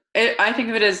love it. I think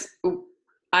of it as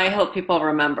I help people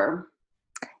remember.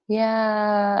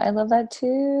 Yeah, I love that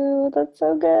too. That's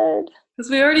so good.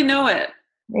 Because we already know it.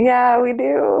 Yeah, we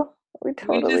do. We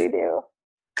totally just do.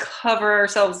 Cover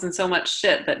ourselves in so much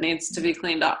shit that needs to be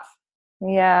cleaned off.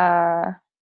 Yeah.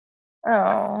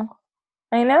 Oh,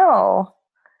 I know.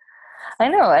 I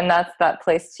know. And that's that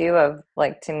place too of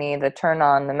like, to me, the turn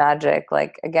on, the magic,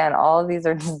 like, again, all of these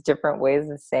are just different ways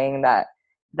of saying that,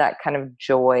 that kind of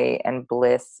joy and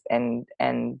bliss and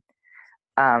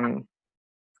um,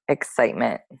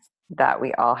 excitement that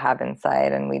we all have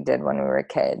inside and we did when we were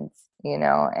kids, you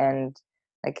know, and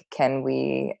like,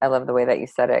 I love the way that you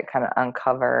said it, kind of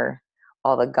uncover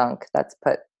all the gunk that's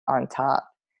put on top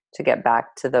to get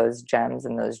back to those gems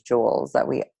and those jewels that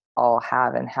we all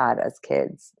have and had as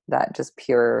kids, that just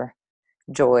pure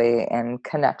joy and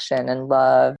connection and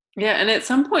love. Yeah. And at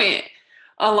some point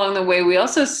along the way, we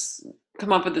also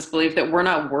come up with this belief that we're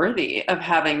not worthy of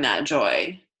having that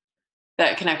joy,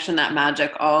 that connection, that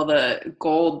magic, all the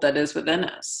gold that is within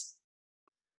us.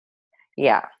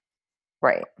 Yeah,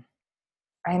 right.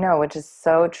 I know, which is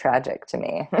so tragic to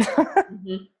me.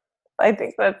 Mm-hmm. I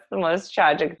think that's the most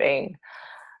tragic thing,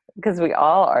 because we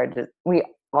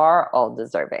are all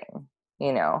deserving,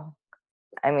 you know.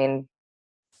 I mean,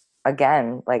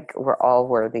 again, like, we're all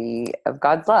worthy of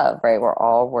God's love, right? We're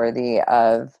all worthy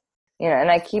of, you know,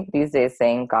 and I keep these days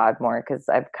saying God more because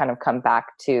I've kind of come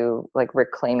back to like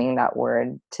reclaiming that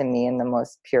word to me in the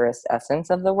most purest essence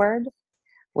of the word,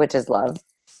 which is love,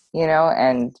 you know,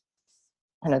 and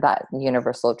kind of that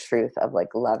universal truth of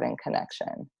like love and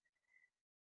connection.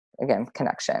 Again,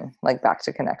 connection, like back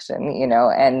to connection, you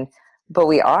know, but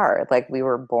we are like, we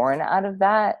were born out of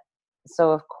that.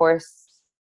 So of course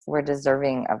we're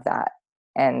deserving of that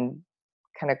and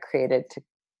kind of created to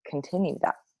continue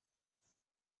that.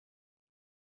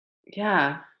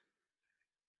 Yeah.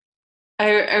 I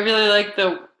really like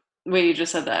the way you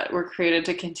just said that. We're created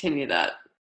to continue that.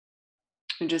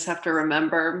 We just have to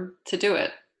remember to do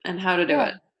it and how to do Yeah,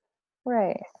 it.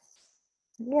 right.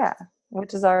 Yeah,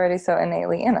 which is already so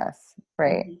innately in us,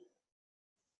 right? Mm-hmm.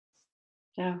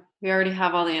 Yeah, we already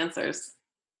have all the answers.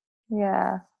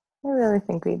 Yeah, I really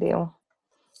think we do.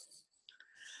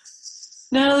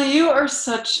 Natalie, you are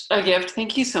such a gift.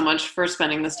 Thank you so much for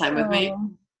spending this time with me.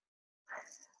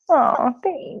 Oh, oh,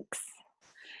 thanks.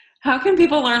 How can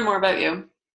people learn more about you?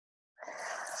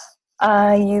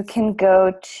 You can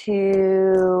go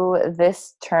to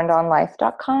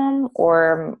thisturnedonlife.com,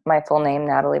 or my full name,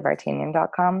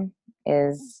 natalievartanian.com,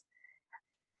 is,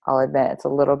 I'll admit, it's a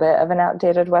little bit of an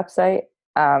outdated website,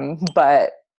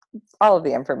 but all of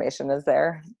the information is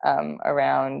there,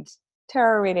 around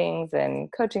tarot readings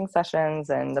and coaching sessions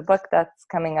and the book that's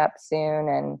coming up soon,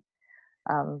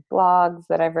 and blogs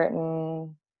that I've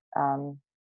written.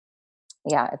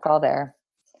 Yeah, it's all there.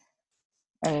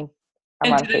 And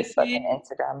I'm And on did I Facebook and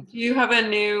see, Instagram. do you have a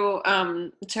new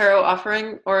tarot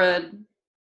offering or an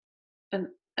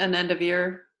end of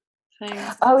year thing?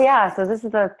 Oh yeah, so this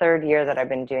is the third year that I've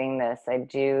been doing this. I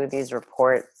do these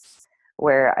reports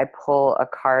where I pull a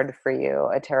card for you,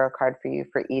 a tarot card for you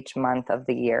for each month of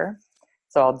the year.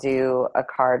 So I'll do a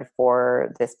card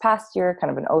for this past year,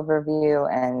 kind of an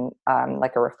overview, and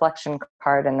like a reflection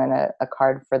card, and then a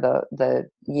card for the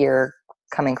year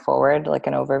coming forward, like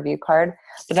an overview card.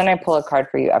 But then I pull a card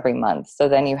for you every month. So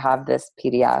then you have this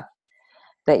PDF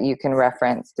that you can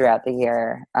reference throughout the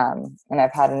year. And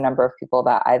I've had a number of people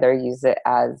that either use it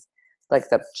as like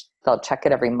they'll check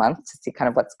it every month to see kind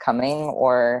of what's coming,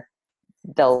 or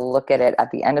they'll look at it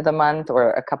at the end of the month or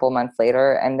a couple months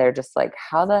later, and they're just like,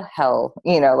 how the hell,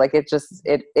 you know, like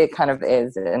it kind of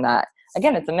is. And that,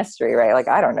 again, it's a mystery, right? Like,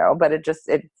 I don't know, but it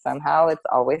somehow it's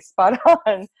always spot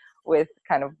on with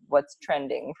kind of what's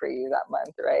trending for you that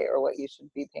month, right? Or what you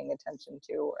should be paying attention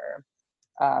to, or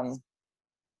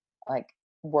like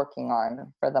working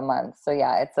on for the month. So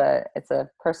yeah, it's a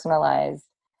personalized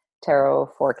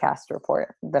tarot forecast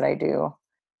report that I do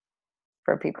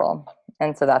for people.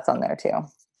 And so that's on there too.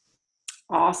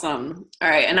 Awesome. All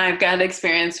right. And I've got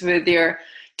experience with your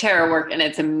tarot work, and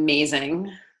it's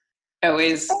amazing. I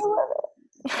Always love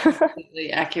it.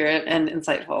 completely accurate and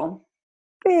insightful.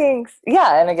 Thanks.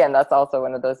 Yeah, and again, that's also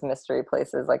one of those mystery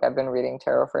places. Like, I've been reading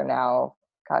tarot for now,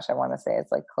 gosh, I want to say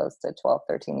it's like close to 12,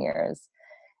 13 years.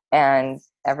 And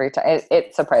every time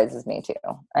it surprises me too.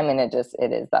 I mean, it is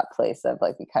that place of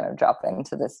like, you kind of drop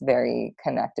into this very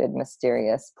connected,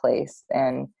 mysterious place,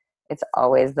 and it's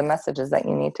always the messages that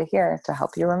you need to hear to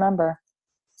help you remember.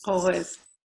 Always.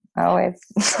 Always.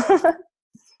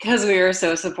 Because we are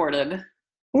so supported.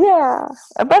 Yeah,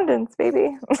 abundance,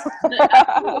 baby.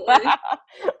 Absolutely.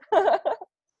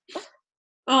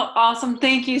 Oh, awesome.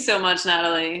 Thank you so much,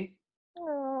 Natalie.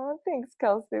 Oh, thanks,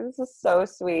 Kelsey. This is so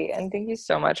sweet. And thank you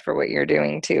so much for what you're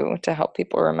doing too, to help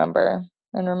people remember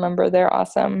and remember they're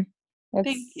awesome. Thank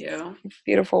It's you.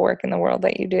 beautiful work in the world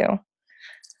that you do.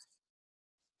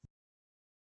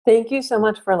 Thank you so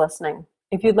much for listening.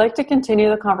 If you'd like to continue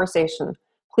the conversation,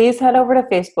 please head over to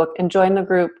Facebook and join the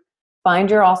group Find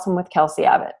Your Awesome with Kelsey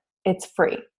Abbott. It's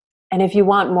free. And if you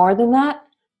want more than that,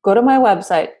 go to my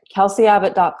website,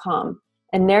 kelseyabbott.com,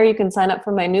 and there you can sign up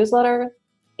for my newsletter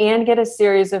and get a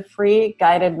series of free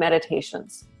guided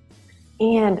meditations.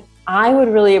 And I would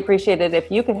really appreciate it if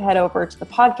you could head over to the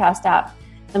podcast app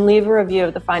and leave a review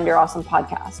of the Find Your Awesome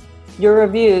podcast. Your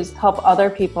reviews help other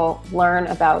people learn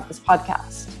about this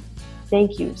podcast.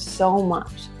 Thank you so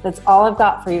much. That's all I've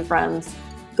got for you, friends.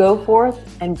 Go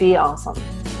forth and be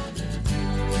awesome.